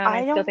stresses me out. And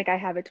I I still don't. think I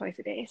have it twice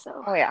a day.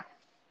 So Oh yeah.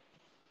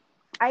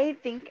 I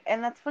think,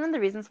 and that's one of the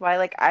reasons why,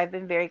 like, I've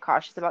been very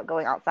cautious about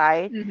going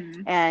outside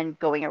hmm and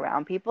going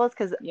around people is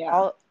because yeah,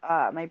 all,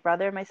 my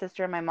brother, my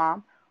sister, and my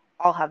mom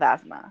all have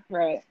asthma.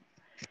 right.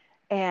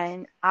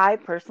 And I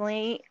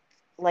personally,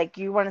 like,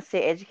 you want to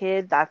stay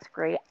educated, that's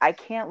great. I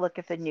can't look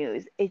at the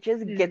news. It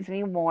just Mm. gets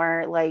me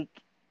more, like,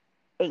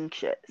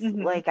 anxious.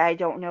 hmm Like, I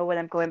don't know when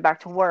I'm going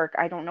back to work.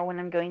 I don't know when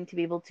I'm going to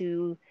be able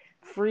to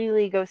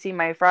freely go see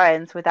my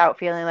friends without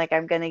feeling like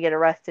I'm going to get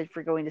arrested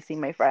for going to see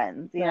my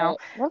friends, you know?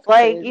 Right. That's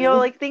Like, crazy.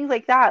 like things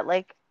like that.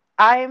 Like,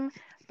 I'm,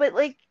 but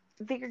like,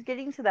 they're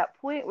getting to that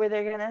point where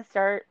they're going to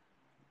start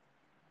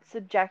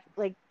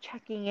like,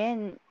 checking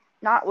in,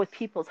 not with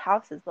people's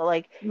houses, but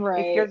like,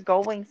 if you're Right.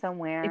 going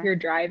If somewhere, you're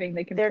driving,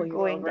 they can they're pull you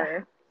going to,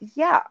 over.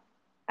 yeah,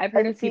 I've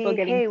heard and of people see,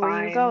 getting hey, where are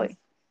you fines. going?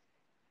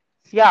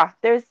 Yeah,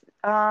 there's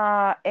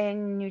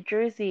in New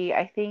Jersey,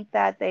 I think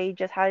that they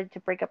just had to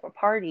break up a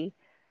party,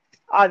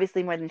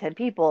 obviously more than 10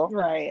 people,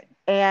 Right.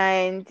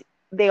 and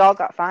they all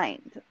got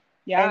fined.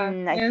 Yeah.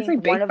 And I And it's think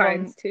like one big of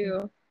them, fines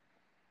too.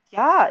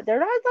 yeah, they're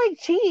not like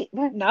cheap,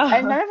 and No.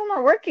 none of them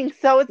are working,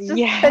 so it's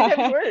just 10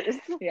 times Yeah. worse.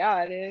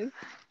 Yeah, it is.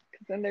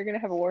 Because then they're gonna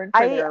have a warrant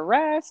for I their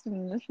arrest,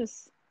 and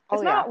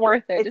Oh it's yeah, not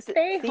worth it. it's Just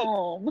stay see,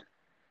 home.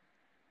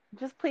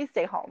 just please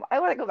stay home. I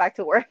want to go back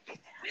to work.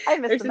 I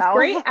miss There's the this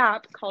great mouse.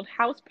 app called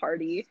House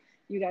Party.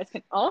 You guys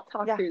can all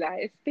talk Yeah, through that.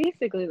 It's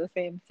basically the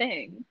same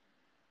thing.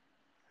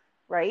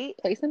 right.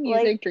 Play some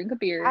Like music, drink a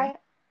beer. I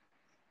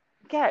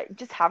yeah,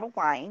 just have a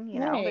wine. There's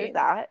Right.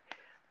 that.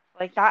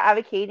 Like not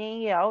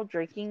advocating,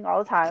 drinking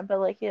all the time, but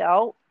like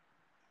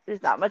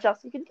there's not much else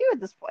you can do at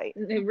this point.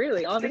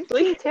 Really, Drink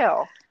honestly. tea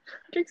too.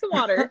 Drink some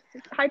water.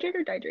 Hydrate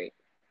or dihydrate.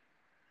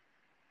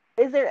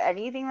 Is there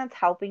anything that's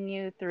helping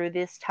you through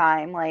this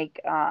time? Like,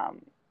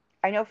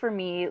 I know for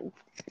me,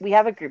 we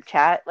have a group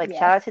chat. Like,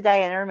 shout Yes, out to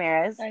Diana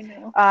Ramirez. I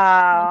know.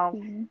 My Um,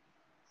 queen.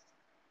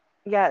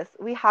 yes,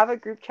 we have a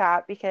group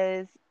chat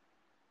because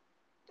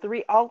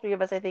all three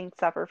of us, I think,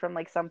 suffer from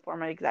like some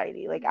form of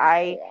anxiety. Like, Oh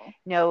I yeah.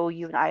 know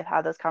you and I have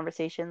had those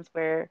conversations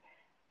where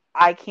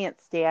I can't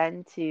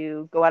stand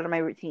to go out of my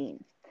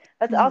routine.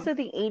 That's hmm also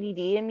the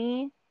ADD in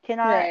me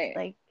cannot Right.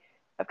 like.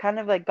 I've kind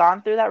of like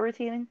gone through that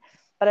routine,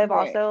 but I've Right.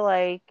 also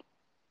like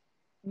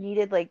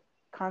needed like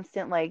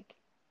constant like,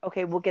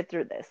 okay, we'll get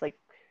through this.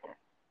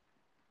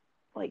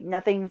 Like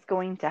nothing's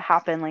going to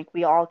happen. Like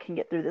we all can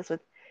get through this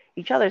with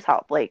each other's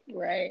help. Like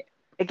Right.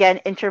 again,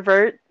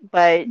 introvert,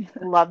 but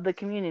love the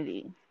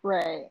community.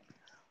 Right.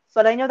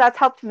 But I know that's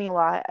helped me a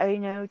lot. I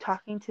know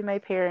talking to my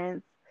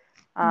parents,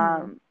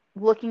 hmm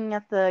looking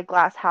at the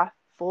glass half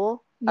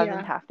full rather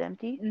than Yeah. half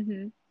empty,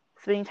 hmm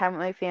spending time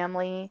with my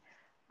family,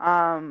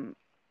 um,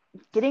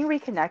 getting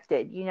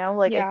reconnected.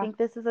 Like I Yeah. think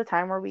this is a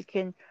time where we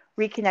can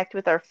reconnect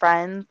with our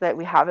friends that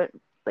we haven't,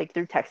 like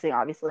through texting,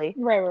 obviously,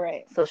 Right. Right.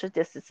 Right. social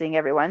distancing,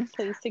 everyone.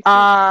 Please 6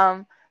 feet.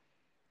 Um,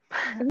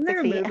 Isn't there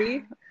six a feet.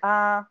 movie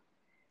Uh,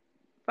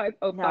 five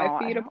no,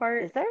 I feet don't.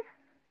 apart? Is there?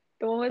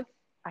 The one with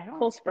I don't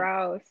Cole think.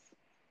 Sprouse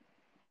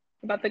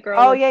about the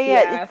girl Oh with yeah,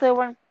 yeah. yeah. It's the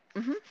one.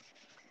 Hmm.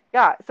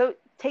 Yeah. So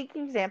take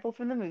an example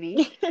from the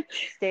movie.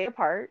 Stay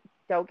apart.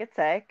 Don't get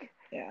sick.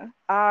 Yeah.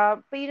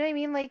 But you know what I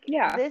mean? Like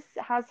Yeah. this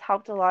has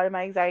helped a lot of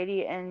my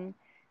anxiety, and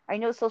I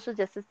know social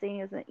distancing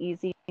isn't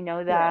easy. I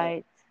know Right.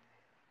 that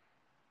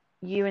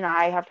you and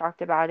I have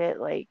talked about it.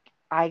 Like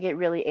I get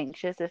really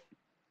anxious if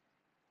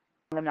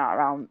I'm not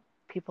around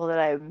people that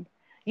I'm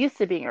used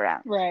to being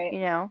around. Right. You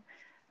know,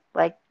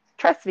 like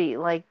trust me,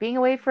 like being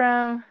away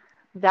from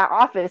that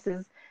office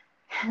is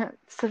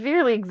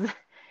severely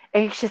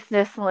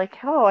anxiousness. Like,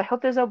 oh, I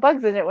hope there's no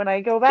bugs in it when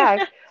I go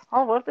back.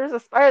 Oh, what if there's a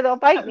spider that'll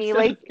bite I'm me? so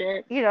Like,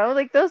 scared.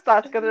 like those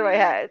thoughts go through my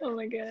head. Oh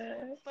my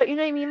god. But you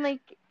know what I mean?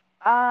 Like,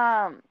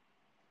 um,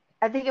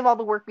 I think of all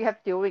the work we have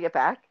to do when we get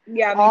back,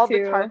 Yeah, me all the too.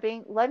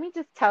 tarping. Let me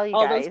just tell you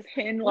All those guys,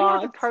 pin we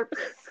had to locks. tarp.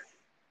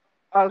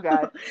 Oh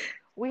God,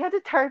 we had to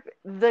tarp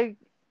the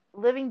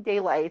living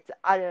daylights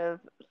out of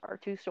our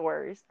two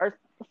stores, our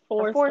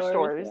Four four stores,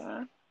 stores,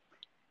 yeah.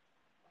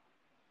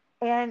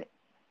 and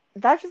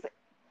that's just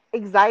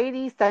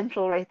anxiety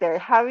central right there.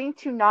 Having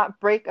to not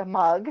break a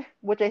mug,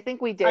 which I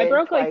think we I did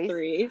broke like twice.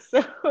 three,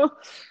 so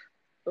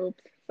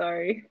oops,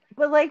 sorry.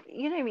 But like,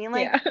 you know what I mean?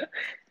 Like, Yeah.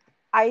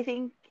 I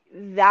think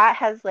that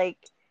has like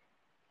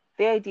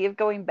the idea of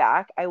going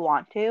back. I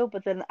want to,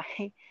 but then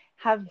I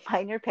have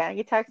minor panic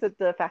attacks at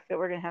the fact that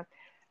we're gonna have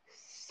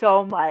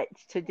so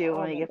much to do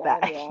when Oh we my get God,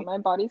 back. yeah. My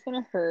body's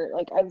gonna hurt.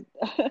 Like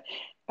I've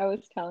I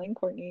was telling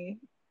Courtney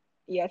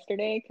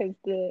yesterday because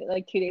the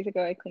like 2 days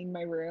ago I cleaned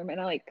my room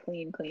and I like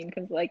clean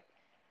because like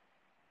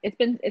it's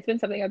been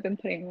something I've been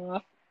putting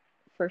off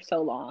for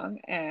so long,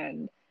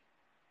 and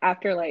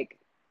after like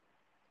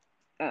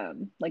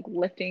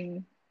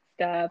lifting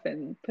stuff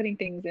and putting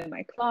things in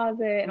my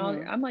closet and all,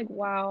 Mm-hmm. I'm like,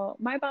 wow,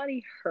 my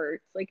body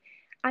hurts. Like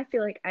I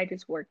feel like I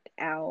just worked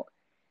out.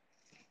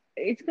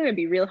 It's gonna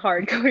be real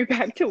hard going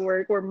back to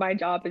work where my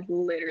job is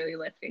literally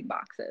lifting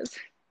boxes.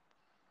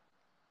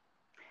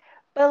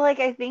 But like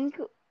I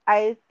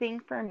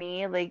think for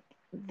me, like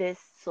this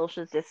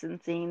social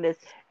distancing, this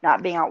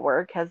not being at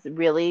work has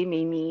really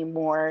made me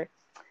more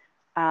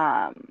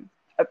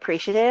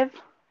appreciative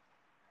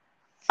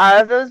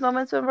of those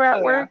moments when we're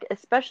at Oh yeah. work,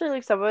 especially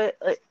like someone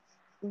like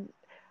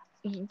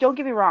don't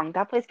get me wrong,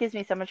 that place gives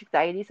me so much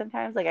anxiety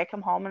sometimes. Like I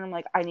come home and I'm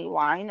like, I need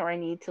wine or I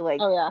need to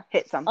like Oh yeah.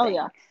 hit Oh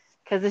yeah. something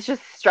because it's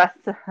just stress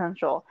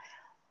central.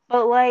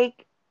 But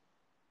like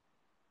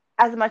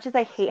as much as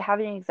I hate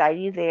having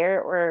anxiety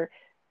there, or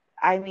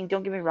I mean,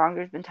 don't get me wrong,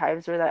 there's been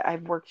times where that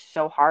I've worked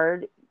so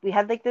hard. We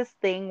had like this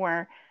thing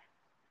where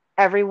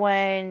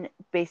everyone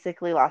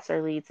basically lost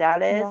their lead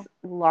Yeah. status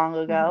long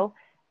Hmm. ago,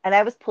 and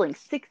I was pulling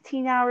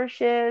 16-hour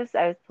shifts.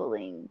 I was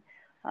pulling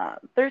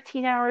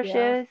 13-hour Yeah.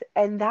 shifts,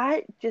 and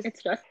It's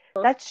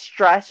stressful. that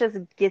stress just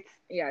gets,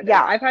 Yeah, it is.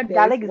 yeah, I've had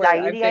that days where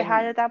I've anxiety I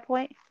had been at that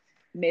point.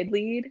 mid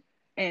lead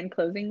and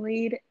closing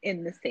lead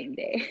in the same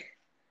day.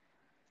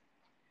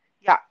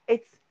 Yeah,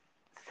 it's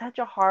such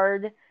a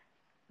hard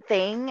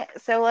thing.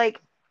 So like,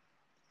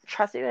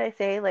 trust me when I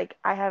say like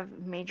I have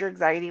major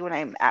anxiety when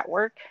I'm at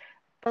work,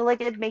 but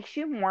like it makes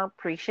you more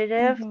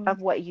appreciative Hmm.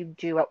 of what you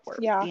do at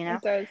work, Yeah, you know?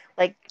 it does.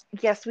 Like,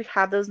 yes, we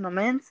have those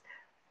moments,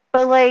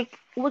 but like,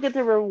 look at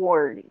the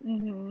reward.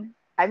 Hmm.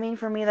 I mean,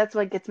 for me, that's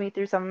what gets me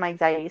through some of my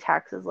anxiety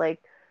attacks is like,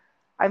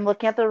 I'm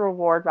looking at the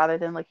reward rather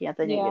than looking at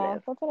the Yeah,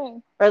 negative, that's what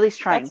I. or at least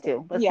trying That's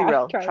to. Let's be yeah,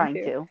 real, trying trying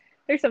to. to.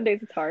 There's some days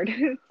it's hard.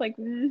 It's like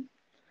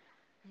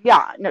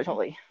Yeah, no,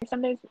 totally.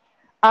 some days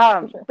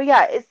for sure. But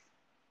yeah,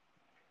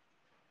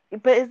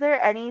 but is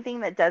there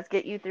anything that does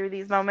get you through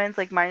these moments,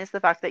 like minus the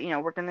fact that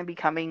we're going to be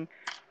coming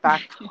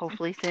back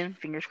hopefully soon,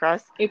 fingers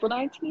crossed, April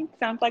 19th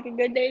sounds like a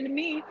good day to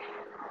me.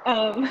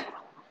 Um,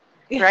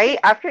 right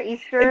after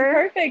it's Easter?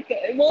 perfect.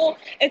 Well,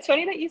 it's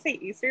funny that you say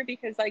Easter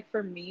because like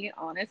for me,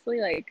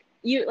 honestly,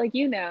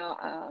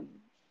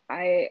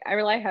 I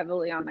rely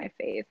heavily on my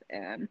faith,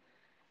 and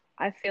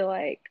I feel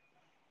like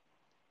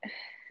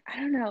I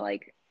don't know,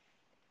 like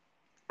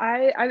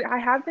I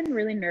have been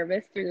really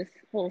nervous through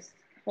this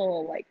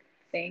whole like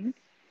thing,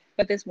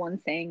 but this one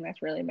saying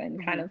that's really been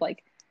Hmm. kind of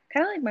like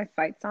my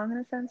fight song in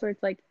a sense, where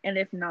it's like, and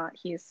if not,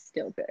 he is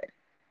still good,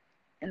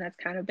 and that's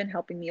kind of been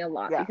helping me a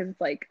lot Yeah. because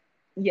it's like,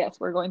 yes,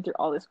 we're going through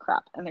all this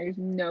crap, and there's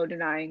no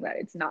denying that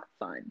it's not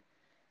fun,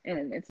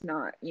 and it's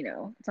not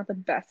it's not the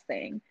best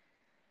thing,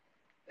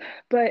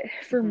 but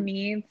for Hmm.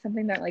 me,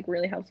 something that like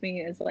really helps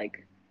me is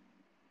like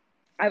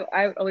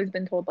I've always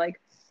been told like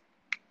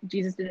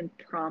Jesus didn't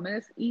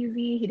promise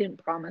easy. He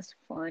didn't promise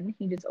fun.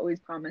 He just always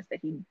promised that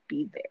he'd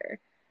be there.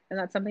 And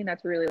that's something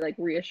that's really like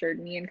reassured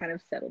me and kind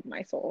of settled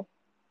my soul.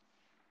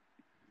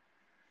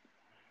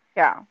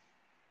 Yeah.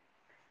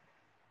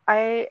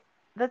 I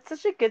That's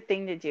such a good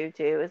thing to do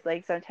too. Is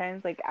like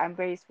sometimes like I'm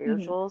very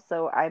Hmm. spiritual,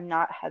 so I'm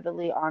not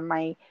heavily on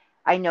my.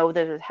 I know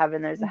there's a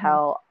heaven, there's a Hmm.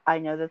 hell. I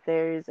know that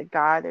there's a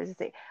God, there's a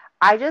thing.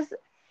 I just,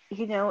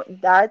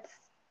 that's.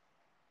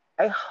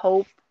 I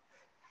hope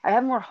I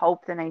have more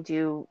hope than I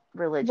do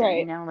religion.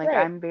 Right. Like Right.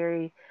 I'm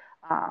very.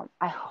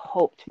 I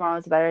hope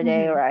tomorrow's a better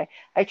day, Hmm. or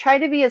I try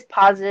to be as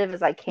positive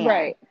as I can.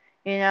 Right.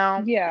 You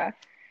know, Yeah.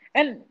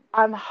 And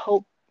I'm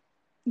hope.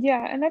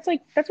 yeah, and that's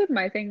with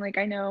my thing. Like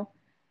I know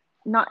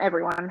not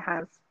everyone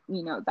has,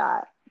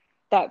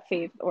 that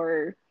faith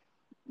or,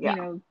 you Yeah,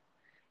 know,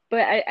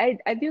 but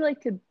I do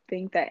like to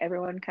think that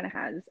everyone kind of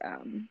has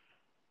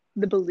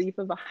the belief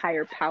of a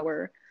higher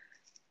power.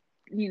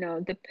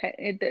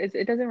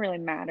 It doesn't really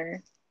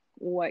matter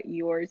what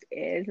yours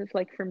is. It's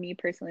like for me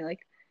personally, like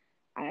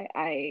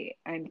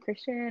I'm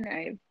Christian.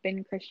 I've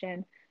been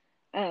Christian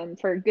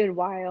for a good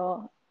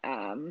while.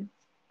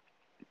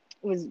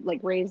 Was like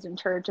raised in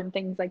church and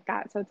things like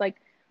that. So it's like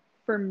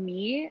for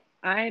me,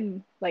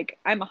 I'm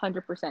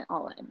 100%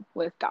 all in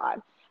with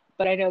God.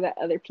 But I know that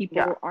other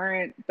yeah, people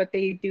aren't, but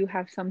they do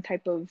have some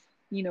type of,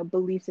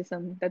 belief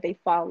system that they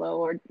follow,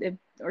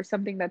 or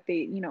something that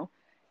they,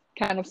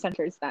 kind of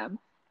centers them.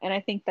 And I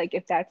think like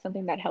if that's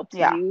something that helps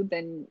yeah, you,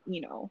 then,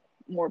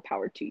 more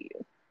power to you.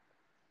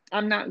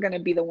 I'm not going to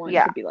be the one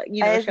yeah. to be like,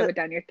 Is shove it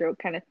down your throat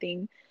kind of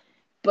thing,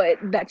 but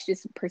that's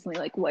just personally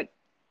like what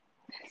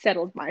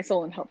settles my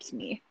soul and helps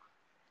me.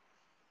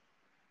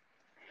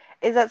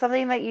 is that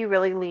something that you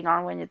really lean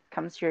on when it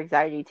comes to your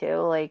anxiety too?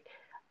 Like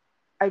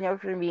I know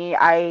for me,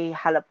 I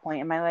had a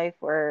point in my life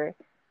where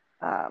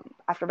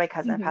after my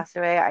cousin Hmm. passed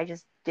away, I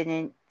just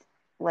didn't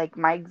like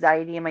my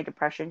anxiety and my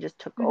depression just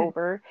took Hmm.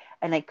 over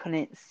and I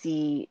couldn't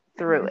see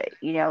through it.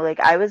 Like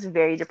I was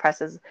very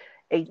depressed as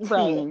a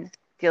Right. teen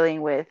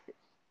dealing with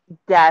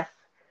death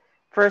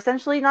for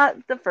essentially not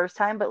the first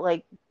time, but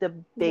like the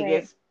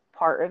Right. biggest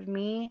part of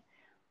me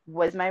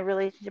was my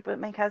relationship with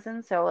my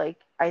cousin. So like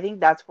I think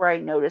that's where I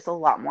noticed a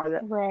lot more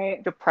that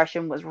Right.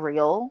 depression was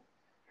real.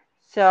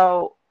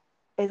 So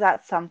is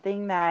that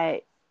something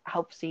that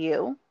helps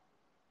you,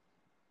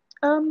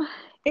 Um,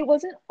 it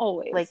wasn't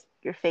always. like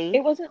your faith?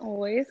 It wasn't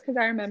always because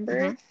I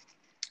remember. Hmm.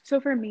 So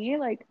for me,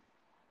 like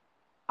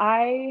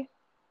I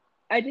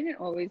I didn't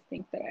always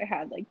think that I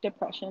had like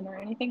depression or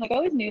anything. Like I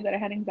always knew that I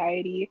had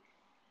anxiety.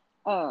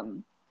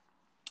 Um,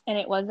 and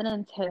it wasn't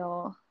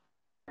until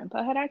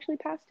grandpa had actually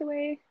passed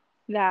away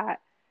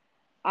that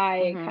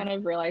I Hmm. kind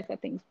of realized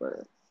that things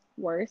were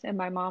worse. And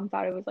my mom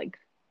thought it was like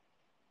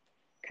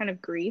kind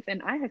of grief,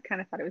 and I had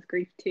kind of thought it was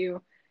grief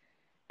too.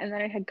 And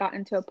then it had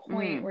gotten to a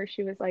point Hmm. where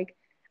she was like,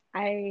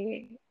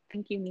 I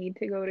think you need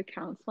to go to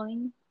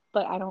counseling,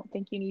 but I don't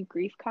think you need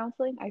grief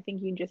counseling. I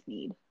think you just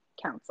need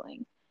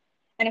counseling.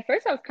 And at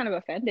first I was kind of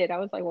offended. I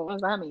was like, well, what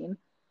does that mean?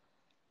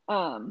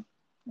 Um,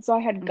 so I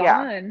had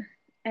Yeah. gone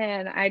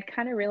and I'd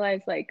kind of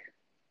realized like,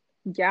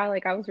 yeah,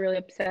 like I was really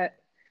upset.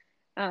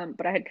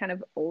 But I had kind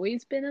of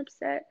always been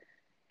upset.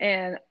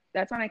 And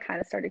that's when I kind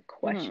of started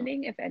Hmm.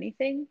 questioning, if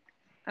anything,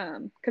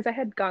 because I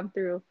had gone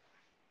through,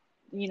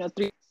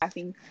 three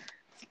passing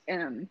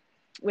um,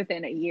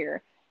 within a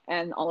year,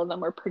 and all of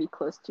them were pretty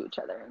close to each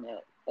other, and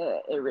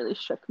it really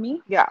shook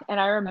me. Yeah. And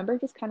I remember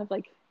just kind of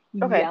like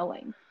Okay.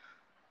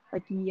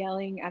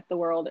 yelling at the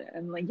world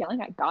and like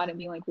yelling at God and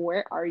being like,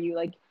 "Where are you?"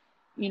 Like,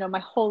 my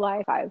whole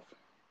life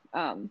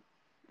um,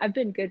 I've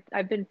been good.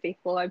 I've been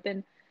faithful.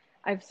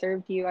 I've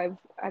served you.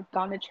 I've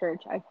gone to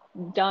church. I've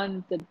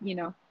done the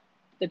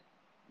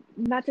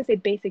not to say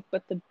basic,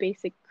 but the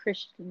basic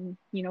Christian,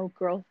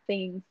 girl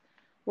things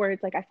where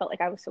it's like I felt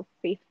like I was so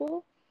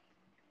faithful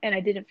and I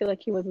didn't feel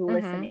like he was Hmm.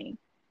 listening.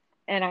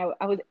 And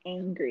I was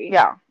angry.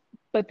 Yeah.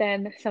 But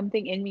then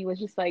something in me was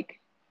just like,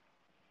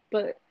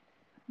 but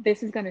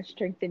this is going to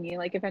strengthen you.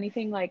 Like, if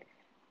anything, like,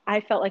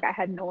 I felt like I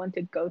had no one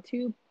to go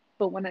to.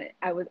 But when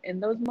I was in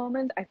those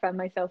moments, I found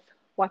myself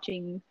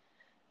watching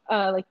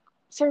like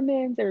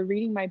sermons or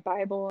reading my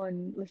Bible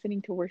and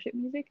listening to worship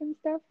music and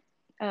stuff.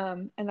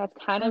 And that's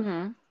kind of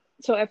Hmm.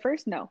 so at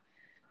first, no.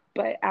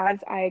 But as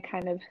I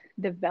kind of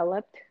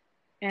developed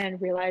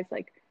and realized,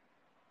 like,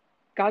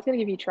 God's going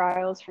to give you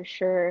trials for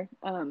sure.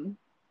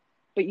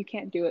 But you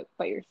can't do it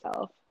by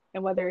yourself.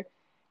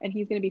 And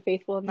He's going to be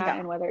faithful in that. Yeah.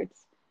 And whether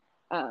it's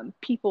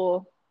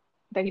people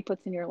that He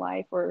puts in your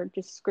life or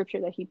just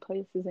scripture that He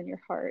places in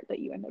your heart that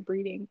you end up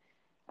reading.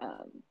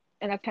 Um,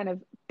 and that's kind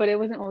of, but it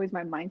wasn't always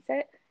my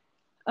mindset.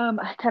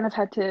 I kind of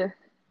had to,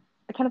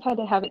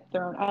 have it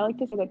thrown. I like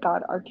to say that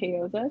God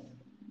RKO's us.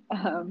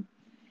 Um,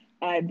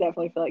 and I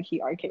definitely feel like He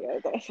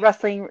RKO's us.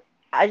 Wrestling.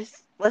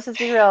 Let's just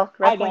be real.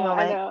 I know, Wrestling I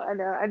moment. know, I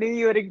know. I knew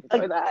you would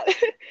ignore Like, that.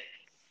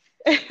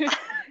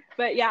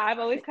 But yeah, I've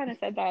always kind of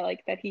said that,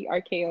 like that He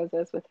RKO's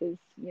us with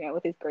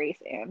His grace,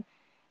 and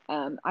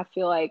I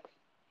feel like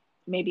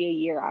maybe a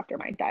year after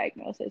my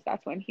diagnosis,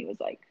 that's when He was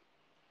like,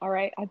 "All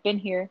right, I've been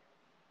here.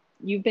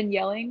 You've been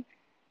yelling,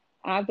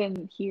 and I've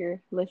been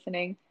here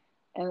listening,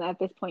 and at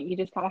this point, you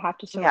just kind of have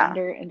to yeah.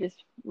 surrender and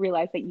just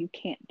realize that you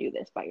can't do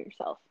this by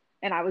yourself."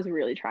 And I was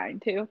really trying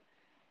to,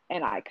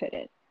 and I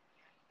couldn't.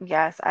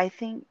 Yes, I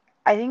think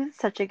it's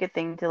such a good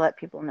thing to let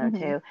people know Hmm.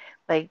 too.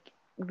 Like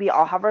we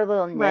all have our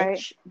little Right.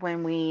 niche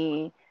when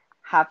we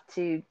have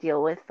to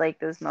deal with like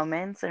those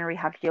moments and we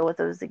have to deal with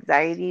those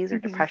anxieties or Hmm.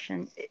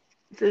 depression.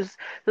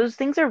 Those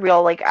things are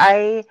real. Like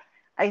I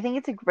think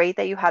it's great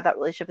that you had that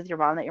relationship with your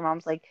mom that your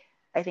mom's like,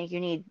 I think you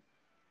need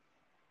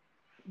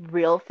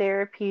real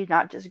therapy,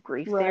 not just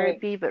grief Right.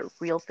 therapy, but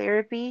real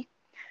therapy.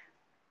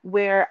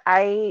 Where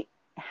I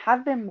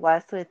have been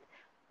blessed with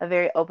a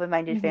very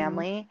open-minded Hmm.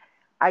 family,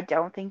 I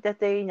don't think that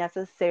they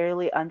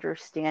necessarily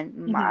understand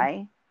Hmm.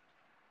 my.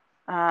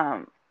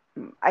 Um,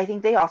 I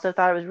think they also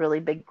thought it was really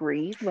big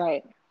grief.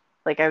 Right.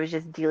 Like I was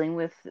just dealing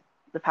with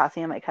the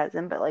passing of my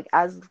cousin, but like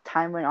as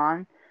time went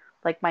on,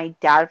 like my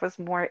dad was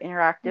more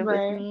interactive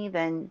with Right. me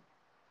than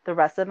the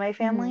rest of my Hmm.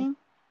 family.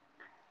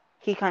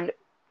 He kind of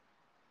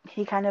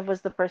he kind of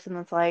was the person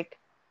that's like,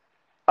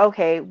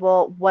 okay,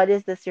 well, what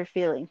is this you're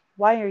feeling?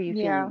 Why are you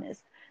feeling Yeah.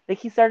 this? Like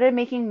he started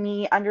making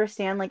me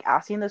understand, like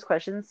asking those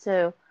questions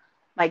to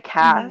my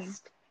Hmm.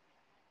 cast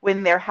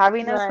when they're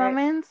having those Right.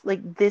 moments.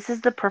 Like this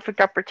is the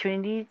perfect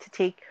opportunity to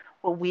take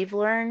what we've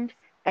learned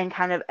and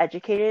kind of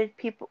educate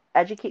people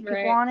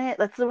Right. on it.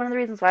 That's one of the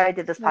reasons why I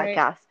did this Right.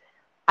 podcast.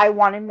 I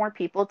wanted more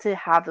people to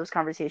have those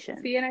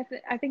conversations. See, and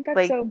I think that's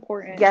Like, so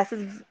important yes,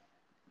 it's.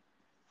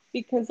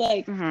 because,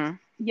 like, Mm-hmm.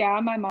 yeah,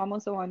 my mom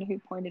was the one who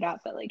pointed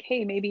out that, like,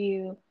 hey,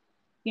 maybe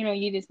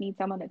you just need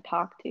someone to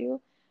talk to.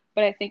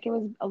 But I think it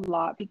was a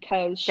lot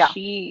because Yeah.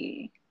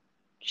 she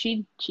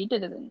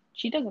doesn't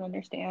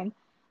understand.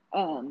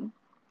 Um,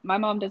 my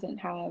mom doesn't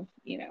have,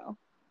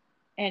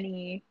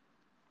 any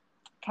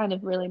kind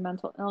of really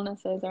mental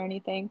illnesses or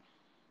anything.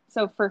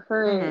 So for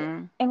her,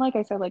 Mm-hmm. and like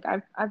I said, like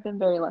I've been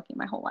very lucky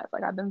my whole life.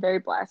 Like I've been very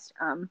blessed.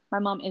 My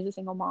mom is a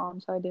single mom,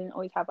 so I didn't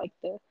always have like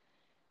the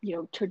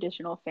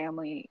traditional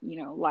family,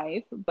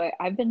 life. But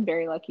I've been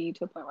very lucky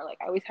to a point where like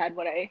I always had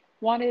what I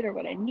wanted or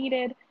what I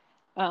needed.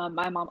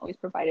 My mom always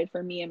provided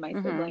for me and my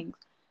Mm-hmm. siblings.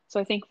 So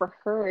I think for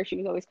her, she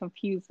was always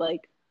confused,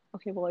 like,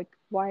 okay, well, like,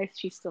 why is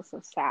she still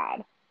so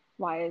sad?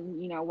 Why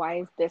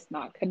is this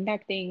not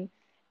connecting?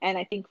 And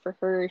I think for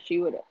her,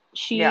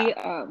 Yeah. she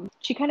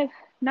kind of,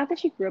 not that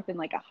she grew up in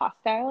like a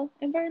hostile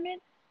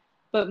environment,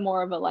 but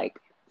more of a like,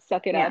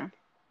 suck it up, Yeah.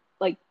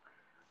 like,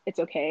 it's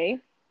okay,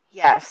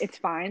 Yes. it's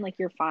fine, like,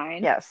 you're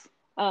fine. Yes.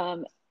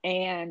 Um,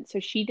 and so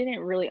she didn't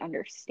really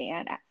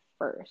understand at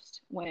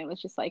first when it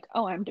was just like,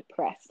 oh, I'm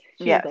depressed.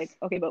 She was like, Yes.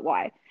 okay, but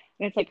why?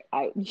 And it's like,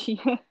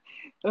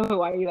 oh,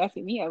 why are you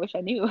asking me? I wish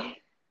I knew.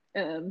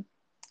 Um,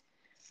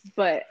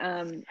 but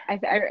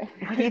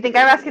What do you think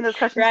I'm asking those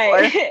questions right.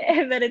 for?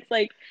 And then it's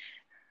like,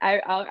 I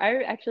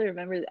actually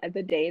remember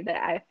the day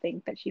that I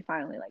think that she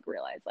finally like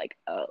realized like,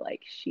 oh,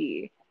 like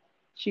she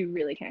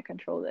really can't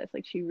control this.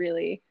 Like she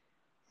really,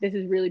 this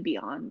is really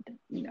beyond,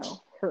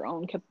 her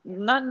own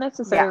not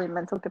Yeah. necessarily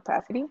mental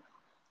capacity,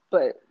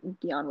 but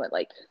beyond what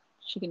like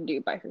she can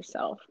do by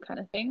herself, kind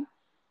of thing.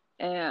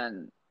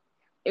 And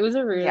it was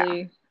Yeah.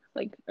 a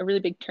really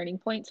big turning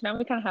point. So now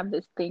we kind of have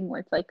this thing where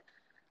it's like,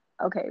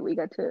 okay, we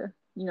get to,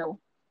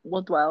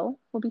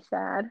 we'll be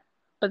sad,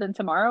 but then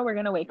tomorrow we're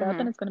gonna wake up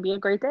and Hmm. it's gonna be a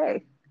great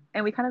day.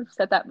 And we kind of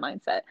set that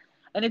mindset.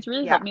 And it's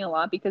really Yeah. helped me a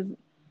lot because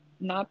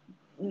not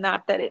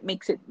not that it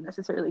makes it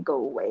necessarily go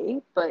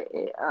away, but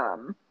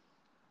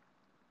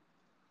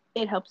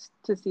it helps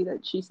to see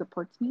that she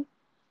supports me.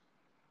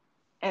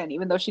 And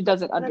even though she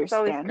doesn't That's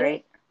always understand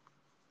it, great.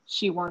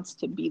 she wants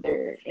to be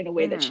there in a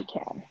way that Hmm. she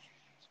can.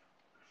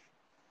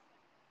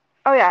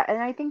 Oh yeah,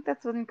 and I think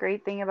that's one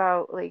great thing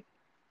about like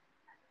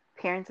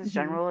parents in Mm-hmm.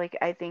 general. Like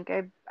I think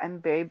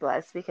I'm very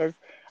blessed because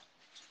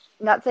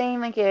not saying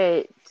like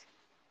it.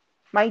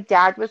 My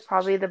dad was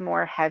probably the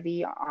more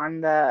heavy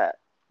on the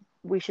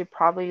we should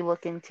probably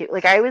look into.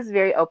 Like I was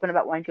very open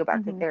about wanting to go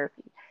back to Mm-hmm.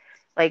 therapy.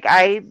 Like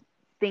I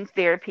think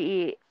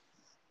therapy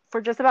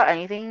for just about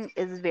anything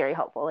is very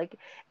helpful. Like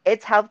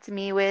it's helped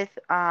me with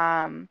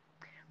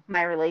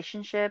my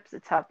relationships.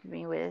 It's helped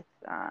me with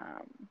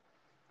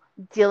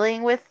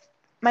dealing with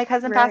my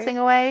cousin Right. passing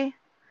away.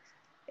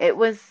 It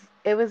was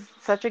it was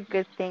such a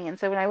good thing. And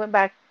so when I went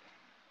back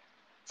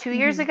 2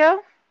 years Mm-hmm.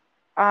 ago,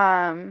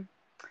 um,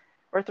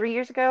 or 3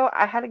 years ago,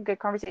 I had a good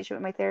conversation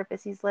with my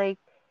therapist. He's like,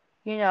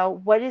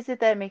 what is it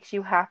that makes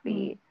you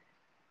Mm-hmm. happy?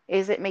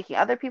 Is it making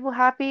other people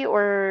happy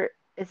or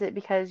is it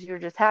because you're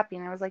just happy?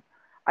 And I was like,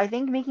 I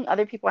think making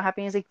other people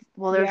happy is like,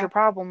 well, there's Yeah. your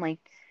problem. Like,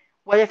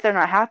 what if they're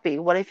not happy?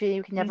 What if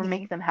you can never Mm-hmm.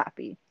 make them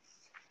happy?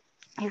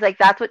 He's like,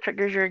 that's what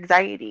triggers your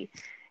anxiety.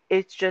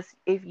 It's just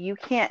if you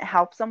can't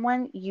help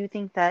someone, you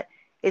think that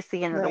it's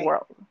the end of the Right.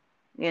 world,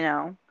 you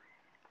know?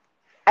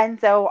 And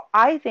so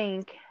I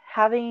think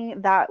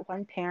having that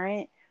one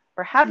parent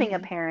or having a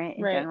Mm-hmm. parent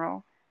in Right.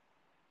 general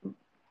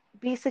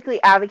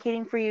basically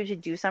advocating for you to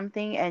do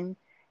something and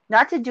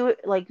not to do it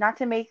like not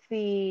to make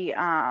the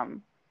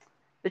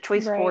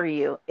choice for Right.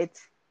 you.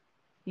 It's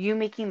you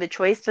making the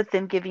choice but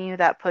them giving you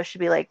that push to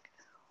be like,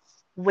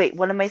 wait,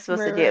 what am I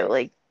supposed to Right. do? Right.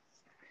 Like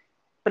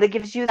but it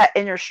gives you that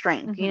inner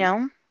strength, you Mm-hmm.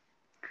 know?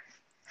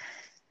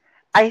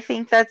 I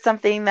think that's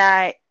something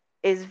that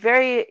is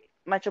very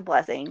much a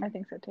I blessing.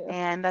 think so too.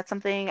 And that's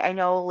something I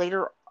know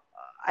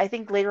I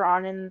think later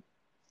on in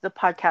the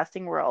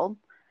podcasting world,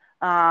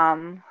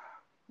 um,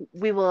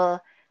 we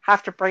will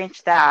have to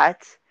branch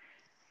that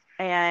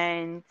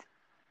and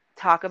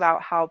talk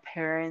about how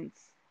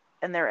parents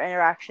and their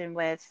interaction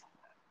with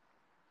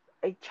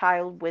a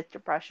child with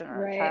depression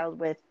or a Right. child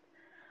with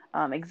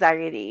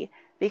anxiety,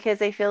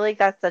 because I feel like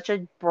that's such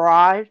a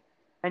broad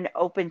and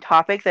open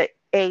topic that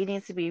A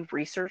needs to be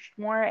researched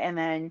more, and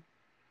then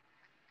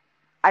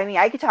I mean,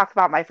 I could talk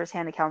about my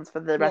firsthand accounts for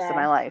the rest of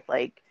Yeah. my life.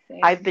 Like,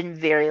 I've Same. been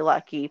very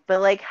lucky,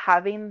 but like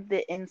having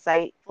the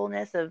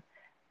insightfulness of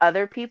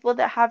other people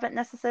that haven't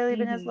necessarily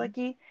been as Mm-hmm.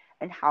 lucky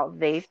and how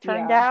they've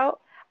turned Yeah. out.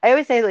 I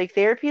always say like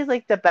therapy is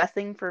like the best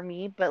thing for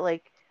me, but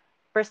like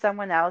for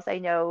someone else, I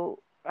know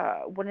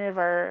one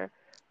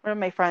of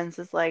my friends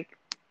is like,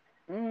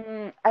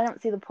 I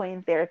don't see the point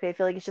in therapy. I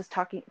feel like it's just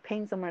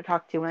paying someone to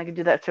talk to when I could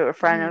do that to a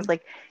friend. And I Mm-hmm. was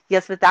like,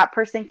 yes, but that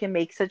person can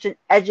make such an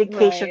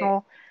Right.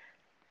 educational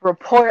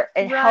report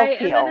and Right. help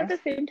And then at you. the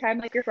same time,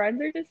 like your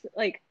friends are just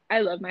like,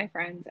 I love my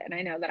friends and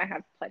I know that I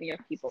have plenty of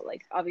people,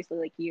 like obviously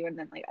like you and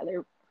then like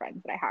other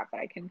friends that I have that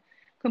I can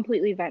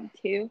completely vent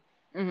to.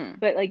 Hmm.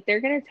 But like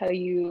they're gonna tell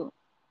you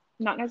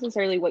not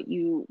necessarily what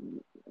you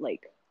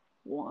like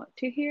want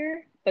to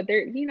hear, but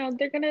they're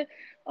gonna,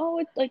 oh,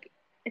 it's like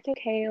it's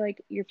okay,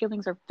 like your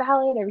feelings are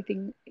valid,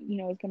 everything,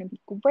 is gonna be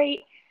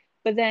great.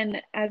 But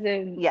then as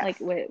in Yes. like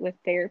with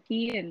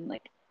therapy and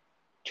like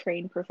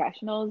trained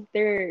professionals,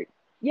 they're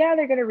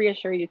gonna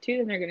reassure you too,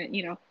 and they're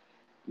gonna,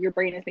 your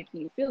brain is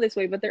making you feel this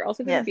way, but they're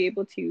also gonna Yes. be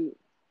able to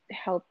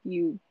help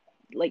you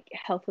like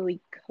healthily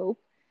cope.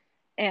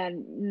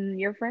 And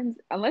your friends,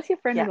 unless your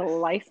friend is a Yes.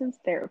 licensed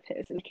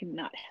therapist, they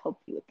cannot help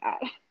you with that.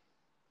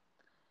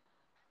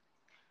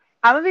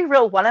 I'm gonna be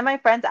real. One of my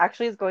friends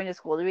actually is going to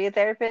school to be a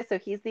therapist, so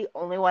he's the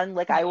only one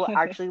like I will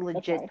actually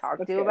That's legit nice. talk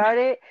That's to good. about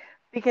it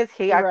because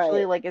he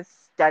actually Right. like is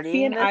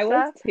See, studying and this I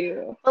was stuff.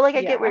 too. But like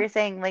I get what Yeah. you're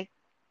saying. Like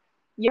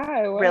Yeah,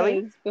 I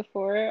really, was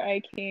before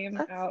I came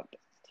that's out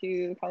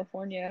to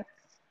California,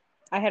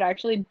 I had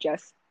actually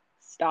just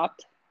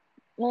stopped,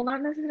 well,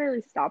 not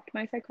necessarily stopped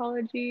my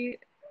psychology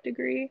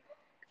degree,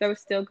 because I was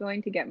still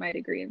going to get my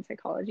degree in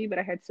psychology, but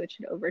I had switched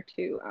it over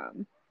to uh,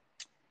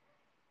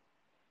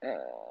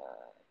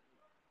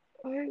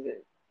 what is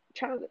it?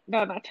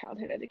 No, not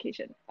childhood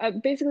education.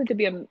 Basically to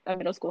be a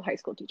middle school, high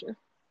school teacher.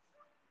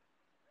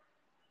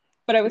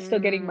 But I was still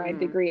getting my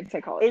Mm. degree in Is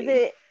psychology.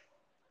 it,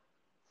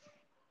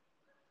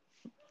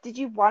 did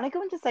you want to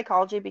go into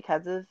psychology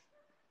because of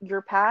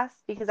your past?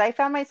 Because I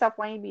found myself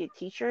wanting to be a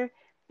teacher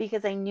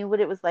because I knew what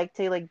it was like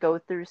to like go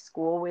through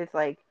school with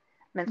like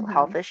mental Hmm.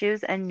 health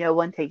issues and no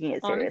one taking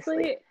it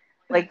seriously. Honestly,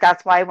 Like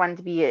that's why I wanted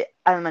to be an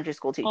elementary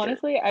school teacher.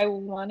 honestly, I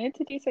wanted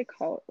to do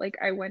like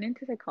I went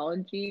into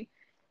psychology.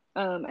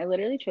 I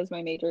literally chose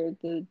my major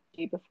the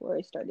day before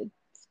I started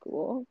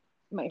school,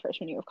 my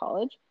freshman year of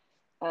college,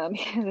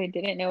 because I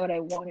didn't know what I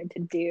wanted to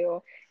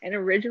do. And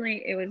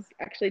originally, it was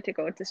actually to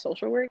go into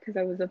social work because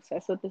I was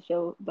obsessed with the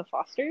show The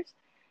Fosters,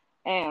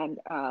 and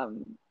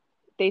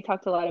they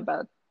talked a lot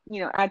about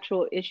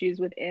actual issues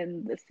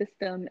within the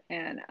system.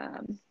 And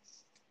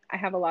I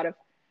have a lot of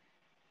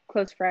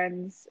close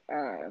friends,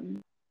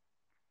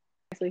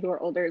 who are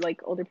older,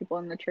 like older people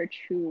in the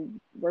church who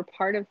were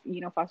part of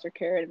foster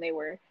care, and they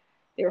were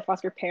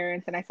foster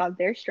parents, and I saw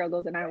their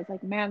struggles, and I was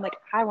like, man, like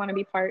I want to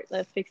be part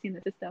of fixing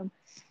the system.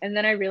 And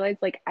then I realized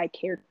like I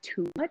care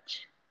too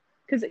much,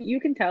 because you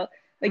can tell,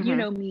 like,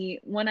 Hmm. me,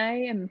 when I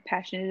am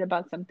passionate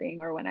about something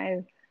or when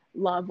I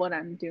love what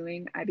I'm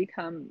doing, I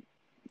become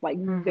like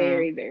Hmm.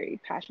 very, very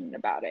passionate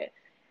about it.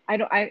 I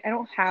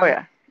don't Oh have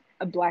yeah.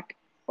 a black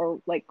or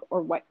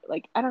what,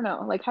 like I don't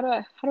know, like how do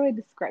I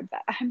describe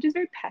that? I'm just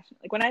very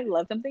passionate. Like when I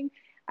love something,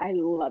 I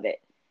love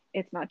it.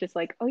 It's not just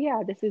like, oh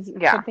yeah, this is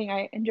Yeah. something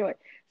I enjoy.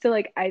 So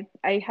like I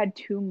had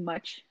too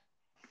much.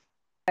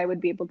 I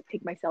would be able to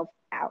take myself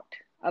out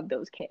of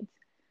those kids.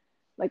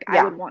 Like I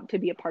Yeah. would want to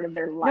be a part of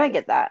their No, I life.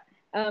 get that.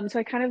 So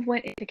I kind of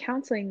went into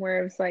counseling where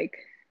it was like,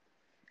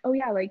 oh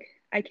yeah, like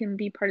I can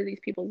be part of these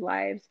people's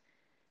lives,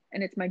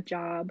 and it's my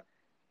job.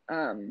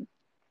 Um,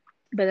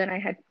 but then I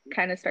had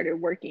kind of started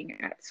working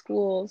at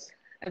schools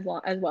as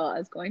well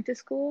as going to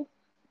school.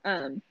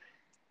 Um,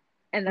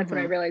 and that's when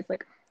I Hmm. realized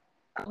like,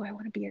 oh, I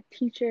want to be a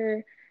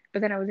teacher.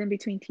 But then I was in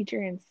between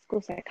teacher and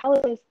school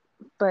psychologist,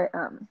 but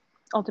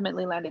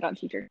ultimately landed on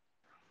teacher.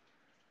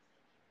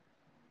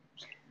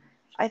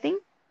 I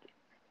think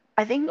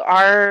I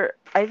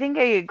think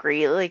I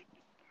agree. Like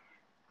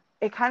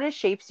it kind of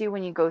shapes you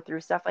when you go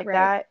through stuff like Right.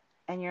 that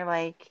and you're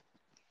like,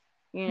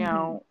 you Mm-hmm.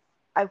 know,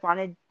 I want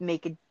to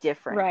make a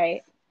difference.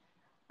 Right.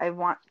 I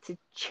want to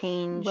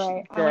change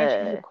Right. I want to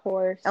change the the, and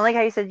course. like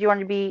how you said, you want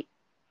to be,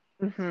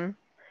 hmm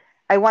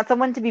I want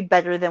someone to be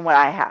better than what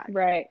I had.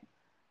 Right.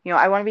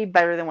 I want to be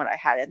better than what I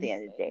had at the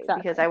end of the day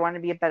because Exactly. I want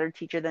to be a better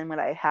teacher than what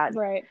I had.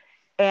 Right.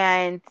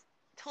 And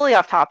totally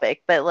off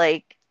topic, but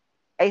like,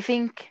 I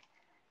think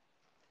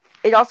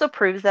it also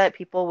proves that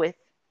people with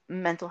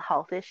mental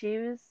health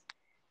issues,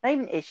 not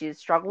even issues,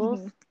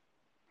 struggles, Mm-hmm.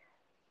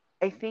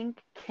 I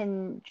think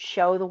can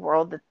show the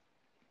world that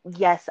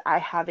yes, I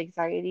have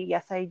anxiety.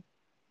 Yes, I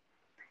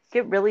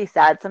get really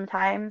sad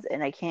sometimes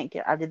and I can't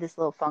get out of this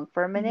little funk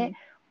for a Mm-hmm. minute,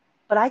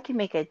 but I can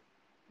make a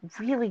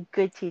really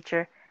good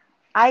teacher.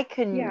 I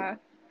can Yeah.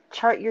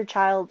 chart your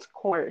child's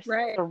course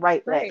Right. the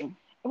right Right. way.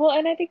 Well,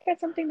 and I think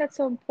that's something that's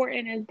so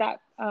important is that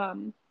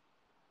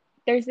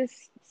there's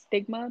this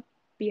stigma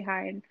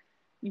behind,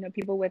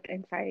 people with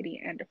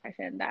anxiety and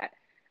depression that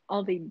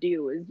all they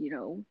do is,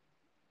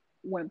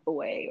 wimp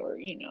away, or,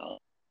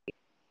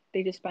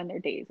 they just spend their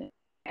days in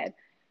bed.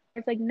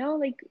 It's like, no,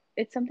 like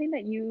it's something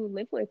that you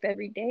live with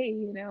every day,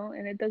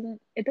 and it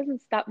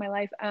doesn't stop my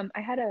life.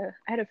 I had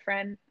a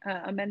friend,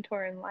 a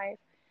mentor in life,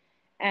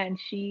 and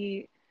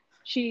she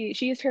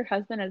used her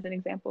husband as an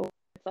example.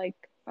 It's like,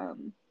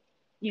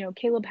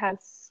 Caleb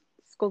has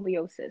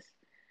scoliosis,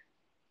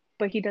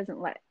 but he doesn't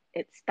let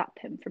it stop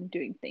him from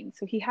doing things.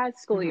 So he has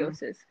Hmm.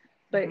 scoliosis,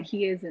 but Hmm.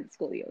 he isn't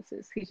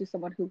scoliosis. He's just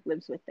someone who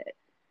lives with it.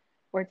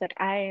 Where it's like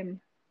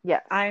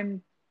Yes.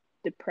 I'm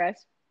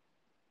depressed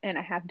and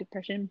I have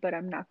depression, but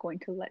I'm not going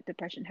to let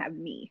depression have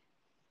me.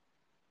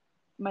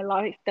 My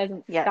life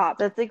doesn't Yes. stop.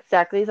 That's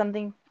exactly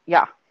something.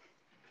 Yeah.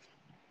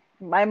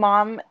 My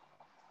mom,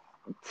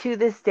 to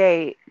this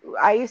day,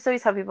 I used to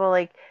always tell people,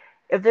 like,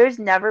 if there's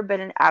never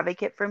been an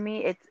advocate for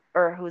me,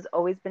 or who's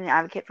always been an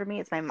advocate for me,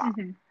 it's my mom.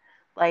 Mm-hmm.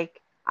 Like,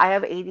 I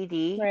have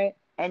ADD, Right.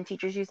 and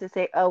teachers used to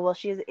say, oh, well,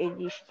 she has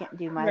ADD, she can't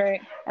do much.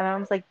 Right. And my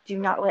mom's like, do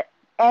not let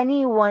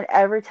anyone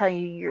ever tell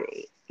you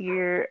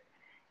your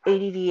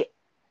ADD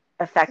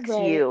affects Right.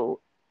 you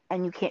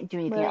and you can't do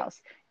anything Right.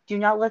 else. Do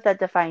not let that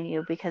define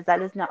you because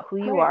that is not who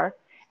you Right. are.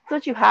 It's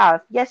what you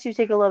have. Yes, you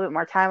take a little bit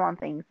more time on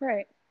things,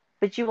 Right.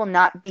 but you will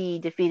not be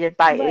defeated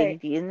by Right.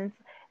 ADD. And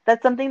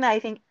that's something that I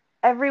think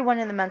everyone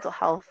in the mental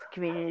health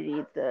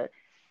community,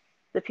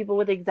 the people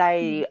with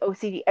Mm-hmm. anxiety,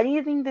 OCD,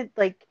 anything that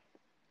like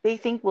they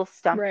think will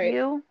stump Right.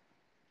 you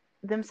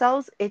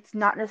themselves, it's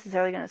not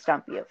necessarily going to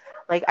stump you.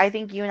 Like I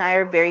think you and I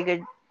are very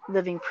good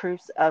living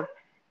proofs of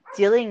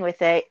dealing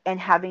with it and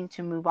having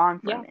to move on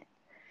from Yeah. it.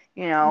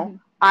 You know,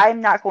 Mm-hmm.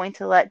 I'm not going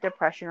to let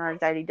depression or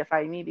anxiety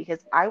define me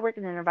because I work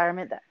in an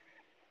environment that,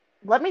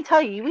 let me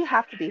tell you, we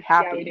have to be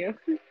Yeah, we happy, do.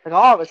 like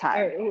all the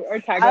Our, time. our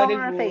Smile tagline on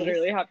is our face.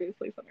 literally happiest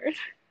place on earth.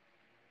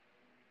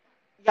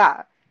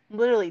 Yeah,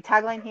 literally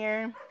tagline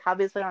here,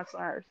 happiest place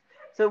on earth.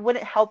 So it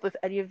wouldn't help if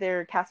any of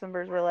their cast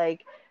members were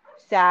like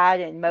sad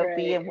and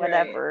mopey Right, and right.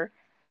 whatever.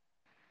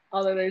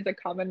 Although there's a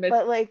common myth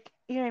But like,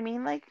 you know what I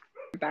mean? Like,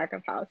 back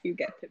of house you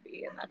get to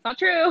be, and that's not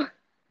true.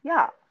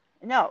 yeah,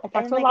 no, I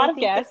talked and to a like I lot of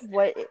think that guests.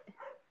 what,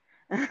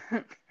 but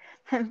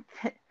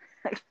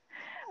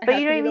I you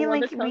have know to what I be the mean? one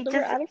Like that tells we them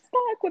we're just, out of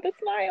stock with a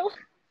smile.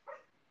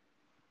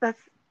 that's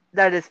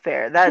that is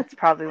fair. That's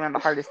probably one of the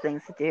hardest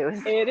things to do.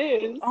 Is, It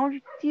is. oh,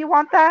 do you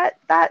want that?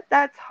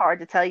 That's hard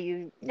to tell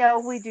you. No,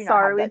 we do not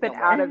Sorry, have we've that been no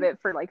out of more. it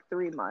for like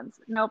 3 months.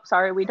 Nope,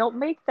 sorry, we don't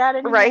make that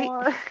Right?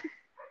 anymore.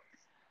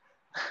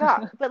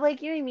 Yeah, but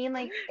like you know what I mean?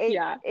 Like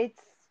Yeah. it's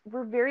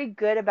we're very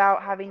good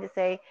about having to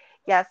say,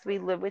 yes, we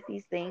live with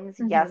these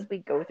things. Yes, Mhm. we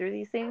go through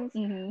these things.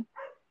 Mhm.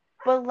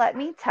 But let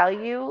me tell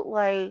you,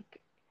 like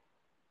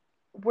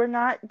we're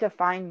not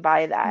defined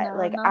by that. No,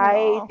 Like not at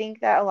I all.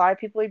 think that a lot of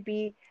people would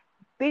be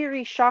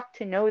very shocked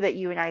to know that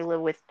you and I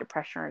live with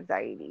depression or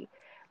anxiety.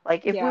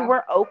 Like if we Yeah.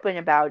 weren't open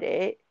about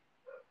it,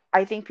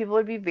 I think people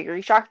would be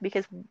very shocked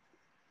because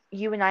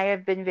you and I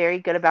have been very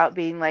good about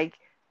being like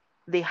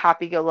the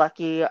happy go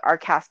lucky, our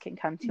cast can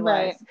come to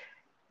us, Right.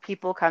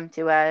 people come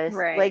to us.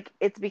 Right. Like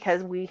it's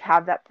because we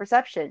have that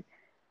perception.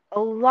 A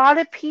lot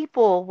of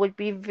people would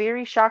be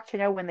very shocked to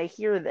know when they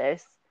hear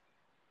this,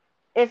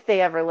 if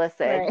they ever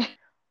listen, Right.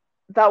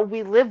 that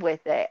we live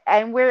with it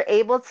and we're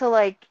able to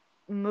like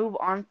move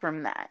on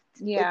from that.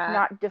 It's Yeah.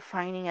 not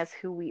defining as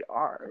who we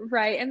are.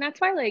 Right. And that's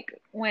why, like,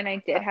 when I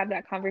did have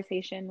that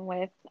conversation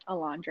with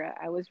Alondra,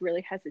 I was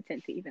really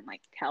hesitant to even,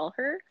 like, tell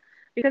her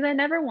because I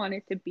never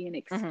wanted to be an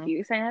Mm-hmm.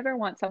 excuse. I never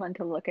want someone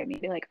to look at me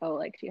and be like, oh,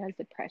 like, she has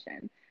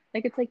depression.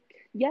 Like, it's like,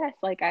 yes,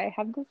 like, I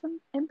have this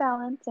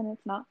imbalance and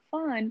it's not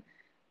fun,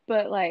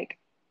 but, like,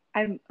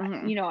 I'm,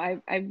 Mm-hmm.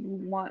 I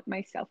want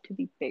myself to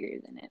be bigger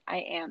than it. I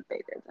am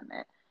bigger than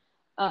it.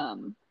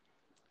 Um,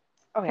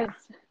 Oh yeah.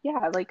 because,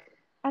 yeah, like,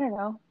 I don't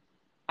know.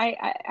 I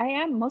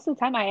am most of the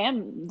time I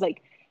am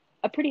like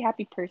a pretty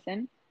happy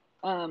person.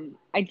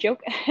 I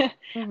joke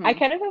I Mm-hmm.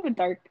 kind of have a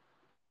dark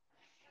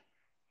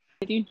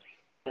I do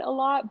a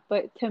lot,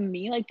 but to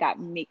me like that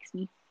makes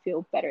me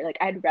feel better. Like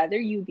I'd rather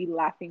you be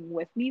laughing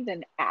with me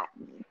than at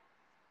me.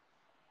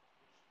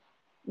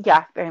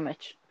 Yeah, very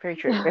much. Very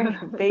true. Very,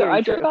 So very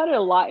I joke true. about it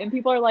a lot and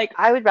people are like,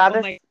 I would "Oh rather,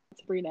 my God,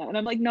 Sabrina." And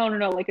I'm like, "No, no,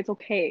 no, like it's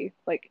okay.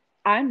 Like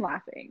I'm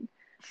laughing.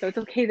 So it's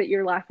okay that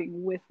you're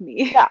laughing with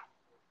me." yeah,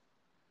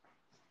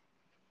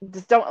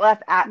 just don't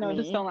laugh at No,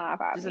 just me. don't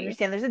laugh at Just me.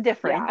 understand there's a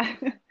difference. Yeah.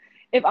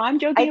 If I'm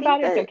I joking about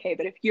think it, it's that, okay.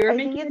 But if you're I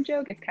think making a it's,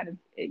 joke, it's kind of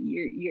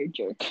you're a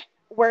jerk.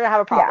 we're gonna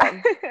have a Yeah.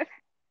 problem.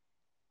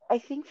 I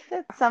think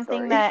that's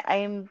something Sorry. that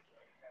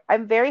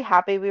I'm very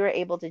happy we were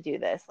able to do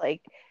this.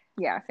 Like,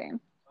 Yeah, same.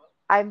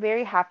 I'm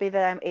very happy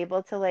that I'm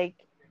able to like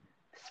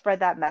spread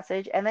that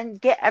message and then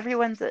get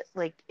everyone's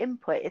like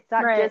input. It's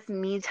not Right. just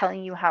me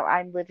telling you how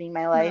I'm living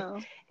my life.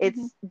 No. It's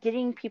Hmm.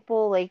 getting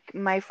people like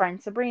my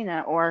friend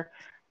Sabrina, or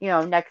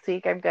next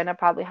week I'm going to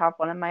probably have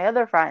one of my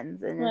other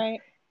friends, and it's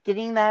Right.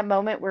 getting that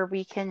moment where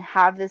we can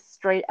have this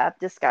straight up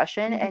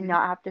discussion and Hmm.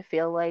 not have to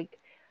feel like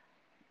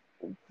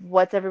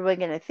what's everyone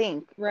going to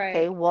think. Right.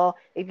 Okay, well,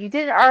 if you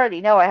didn't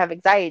already know I have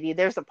anxiety,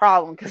 there's a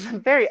problem because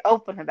I'm very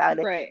open about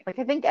it. Right. Like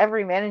I think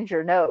every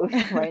manager knows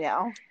right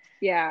now.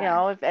 Yeah.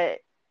 If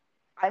it,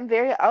 I'm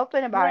very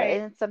open about it.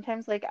 Right. And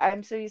sometimes, like,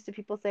 I'm so used to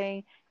people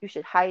saying you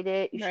should hide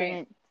it, you Right.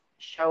 shouldn't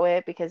show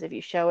it because if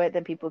you show it,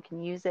 then people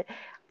can use it.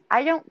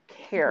 I don't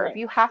care. If Right.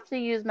 you have to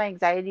use my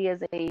anxiety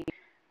as a,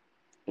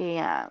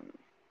 um,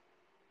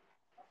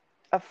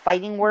 a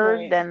fighting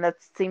word, Right. then that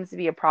seems to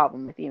be a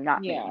problem with you,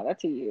 not Yeah, me.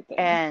 that's a you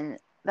thing. And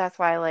that's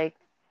why, like,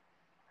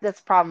 that's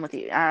a problem with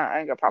you.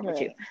 I got a problem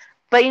with you. Right.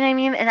 But you know what I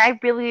mean? And I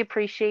really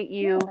appreciate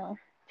you Yeah.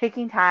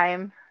 taking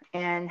time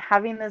and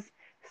having this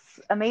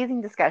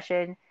amazing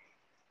discussion.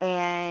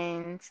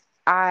 And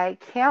I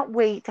can't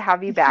wait to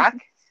have you back.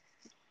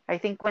 I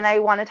think when I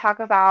want to talk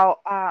about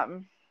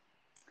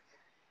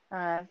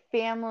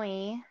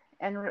family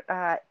and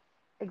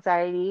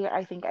anxiety,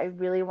 I think I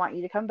really want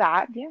you to come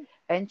back Yeah.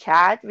 and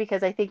chat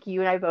because I think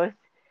you and I both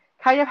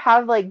kind of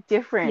have like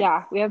difference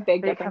Yeah, we have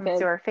big when it comes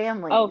to differences. our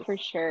Oh, families. for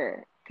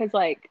sure. Because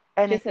like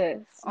And just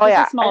a oh just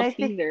a yeah, and small I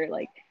think teaser,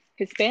 like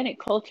Hispanic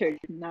culture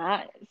does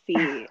not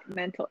see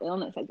mental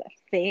illness as a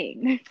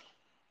thing.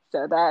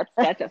 So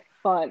that's a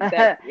fun.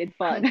 That's it's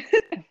fun.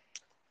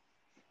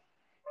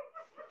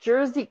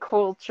 Jersey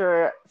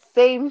culture,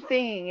 same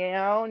thing,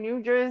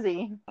 New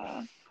Jersey.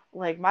 Uh,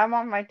 Like my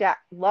mom and my dad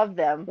love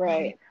them.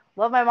 right.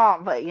 Love my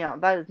mom, but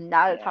that is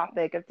not a Yeah.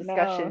 topic of No.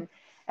 discussion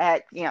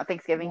at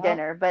Thanksgiving No.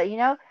 dinner. But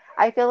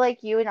I feel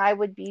like you and I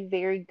would be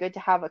very good to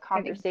have a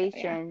I think so.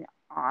 Yeah. conversation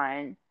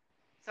on.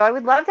 So I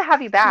would love to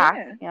have you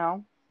back. Yeah.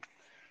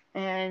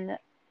 And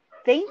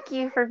thank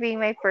you for being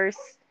my first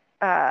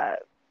uh,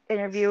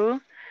 interview,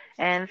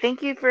 and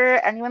thank you for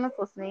anyone that's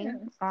listening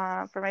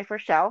Yeah. for my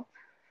first show.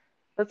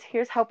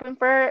 here's hoping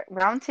for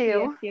round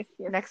two Yes.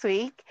 next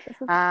week. This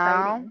is Um,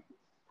 exciting.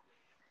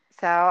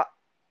 so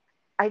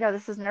I know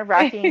this is nerve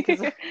wracking because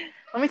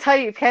let me tell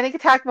you, panic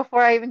attack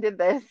before I even did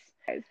this.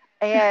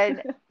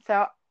 And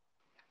so,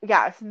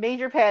 yeah, it's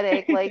major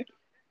panic. Like,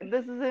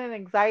 this is an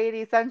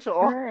anxiety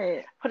essential.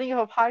 Right. Putting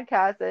up a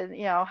podcast and,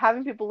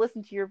 having people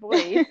listen to your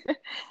voice.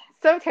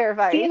 So See, and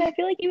terrifying. I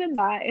feel like even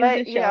that is But,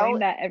 just showing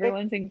that it,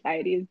 everyone's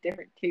anxiety is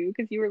different too.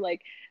 Because you were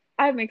like,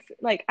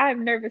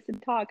 I'm nervous to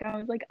talk. And I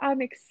was like,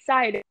 I'm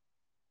excited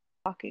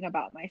talking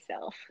about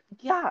myself.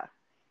 yeah.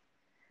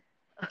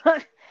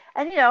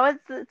 And,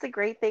 it's a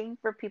great thing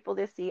for people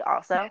to see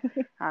also.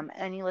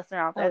 Any listener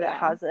out Oh there that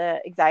yeah. has a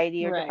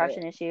anxiety or Right.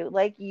 depression issue,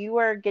 like, you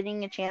are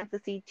getting a chance to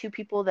see two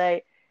people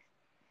that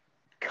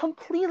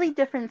completely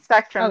different Oh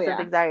spectrums of yeah.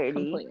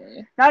 anxiety.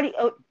 Completely.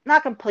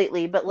 Not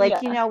completely, but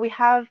like, Yeah. we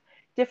have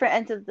different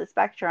ends of the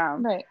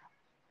spectrum, Right.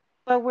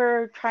 but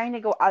we're trying to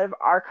go out of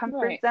our comfort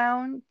Right.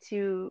 zone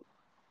to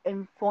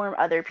inform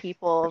other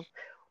people of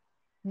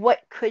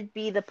what could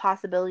be the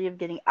possibility of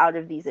getting out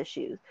of these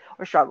issues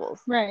or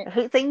struggles. Right. I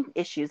hate saying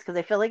issues because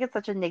I feel like it's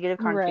such a negative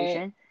Right.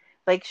 connotation.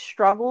 Like,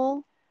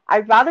 struggle,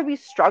 I'd rather be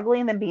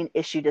struggling than be an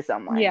issue to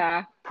someone,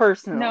 Yeah. No,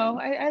 personally.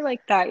 I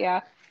like that.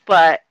 Yeah.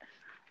 But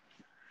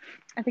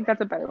I think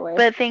that's a better way.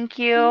 but thank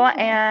you, Yeah, of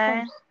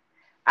and course.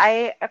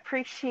 I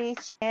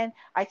appreciate, and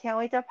I can't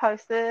wait to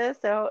post this.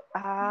 So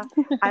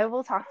I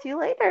will talk to you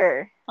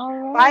later.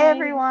 All Bye, right.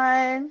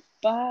 everyone.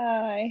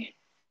 Bye.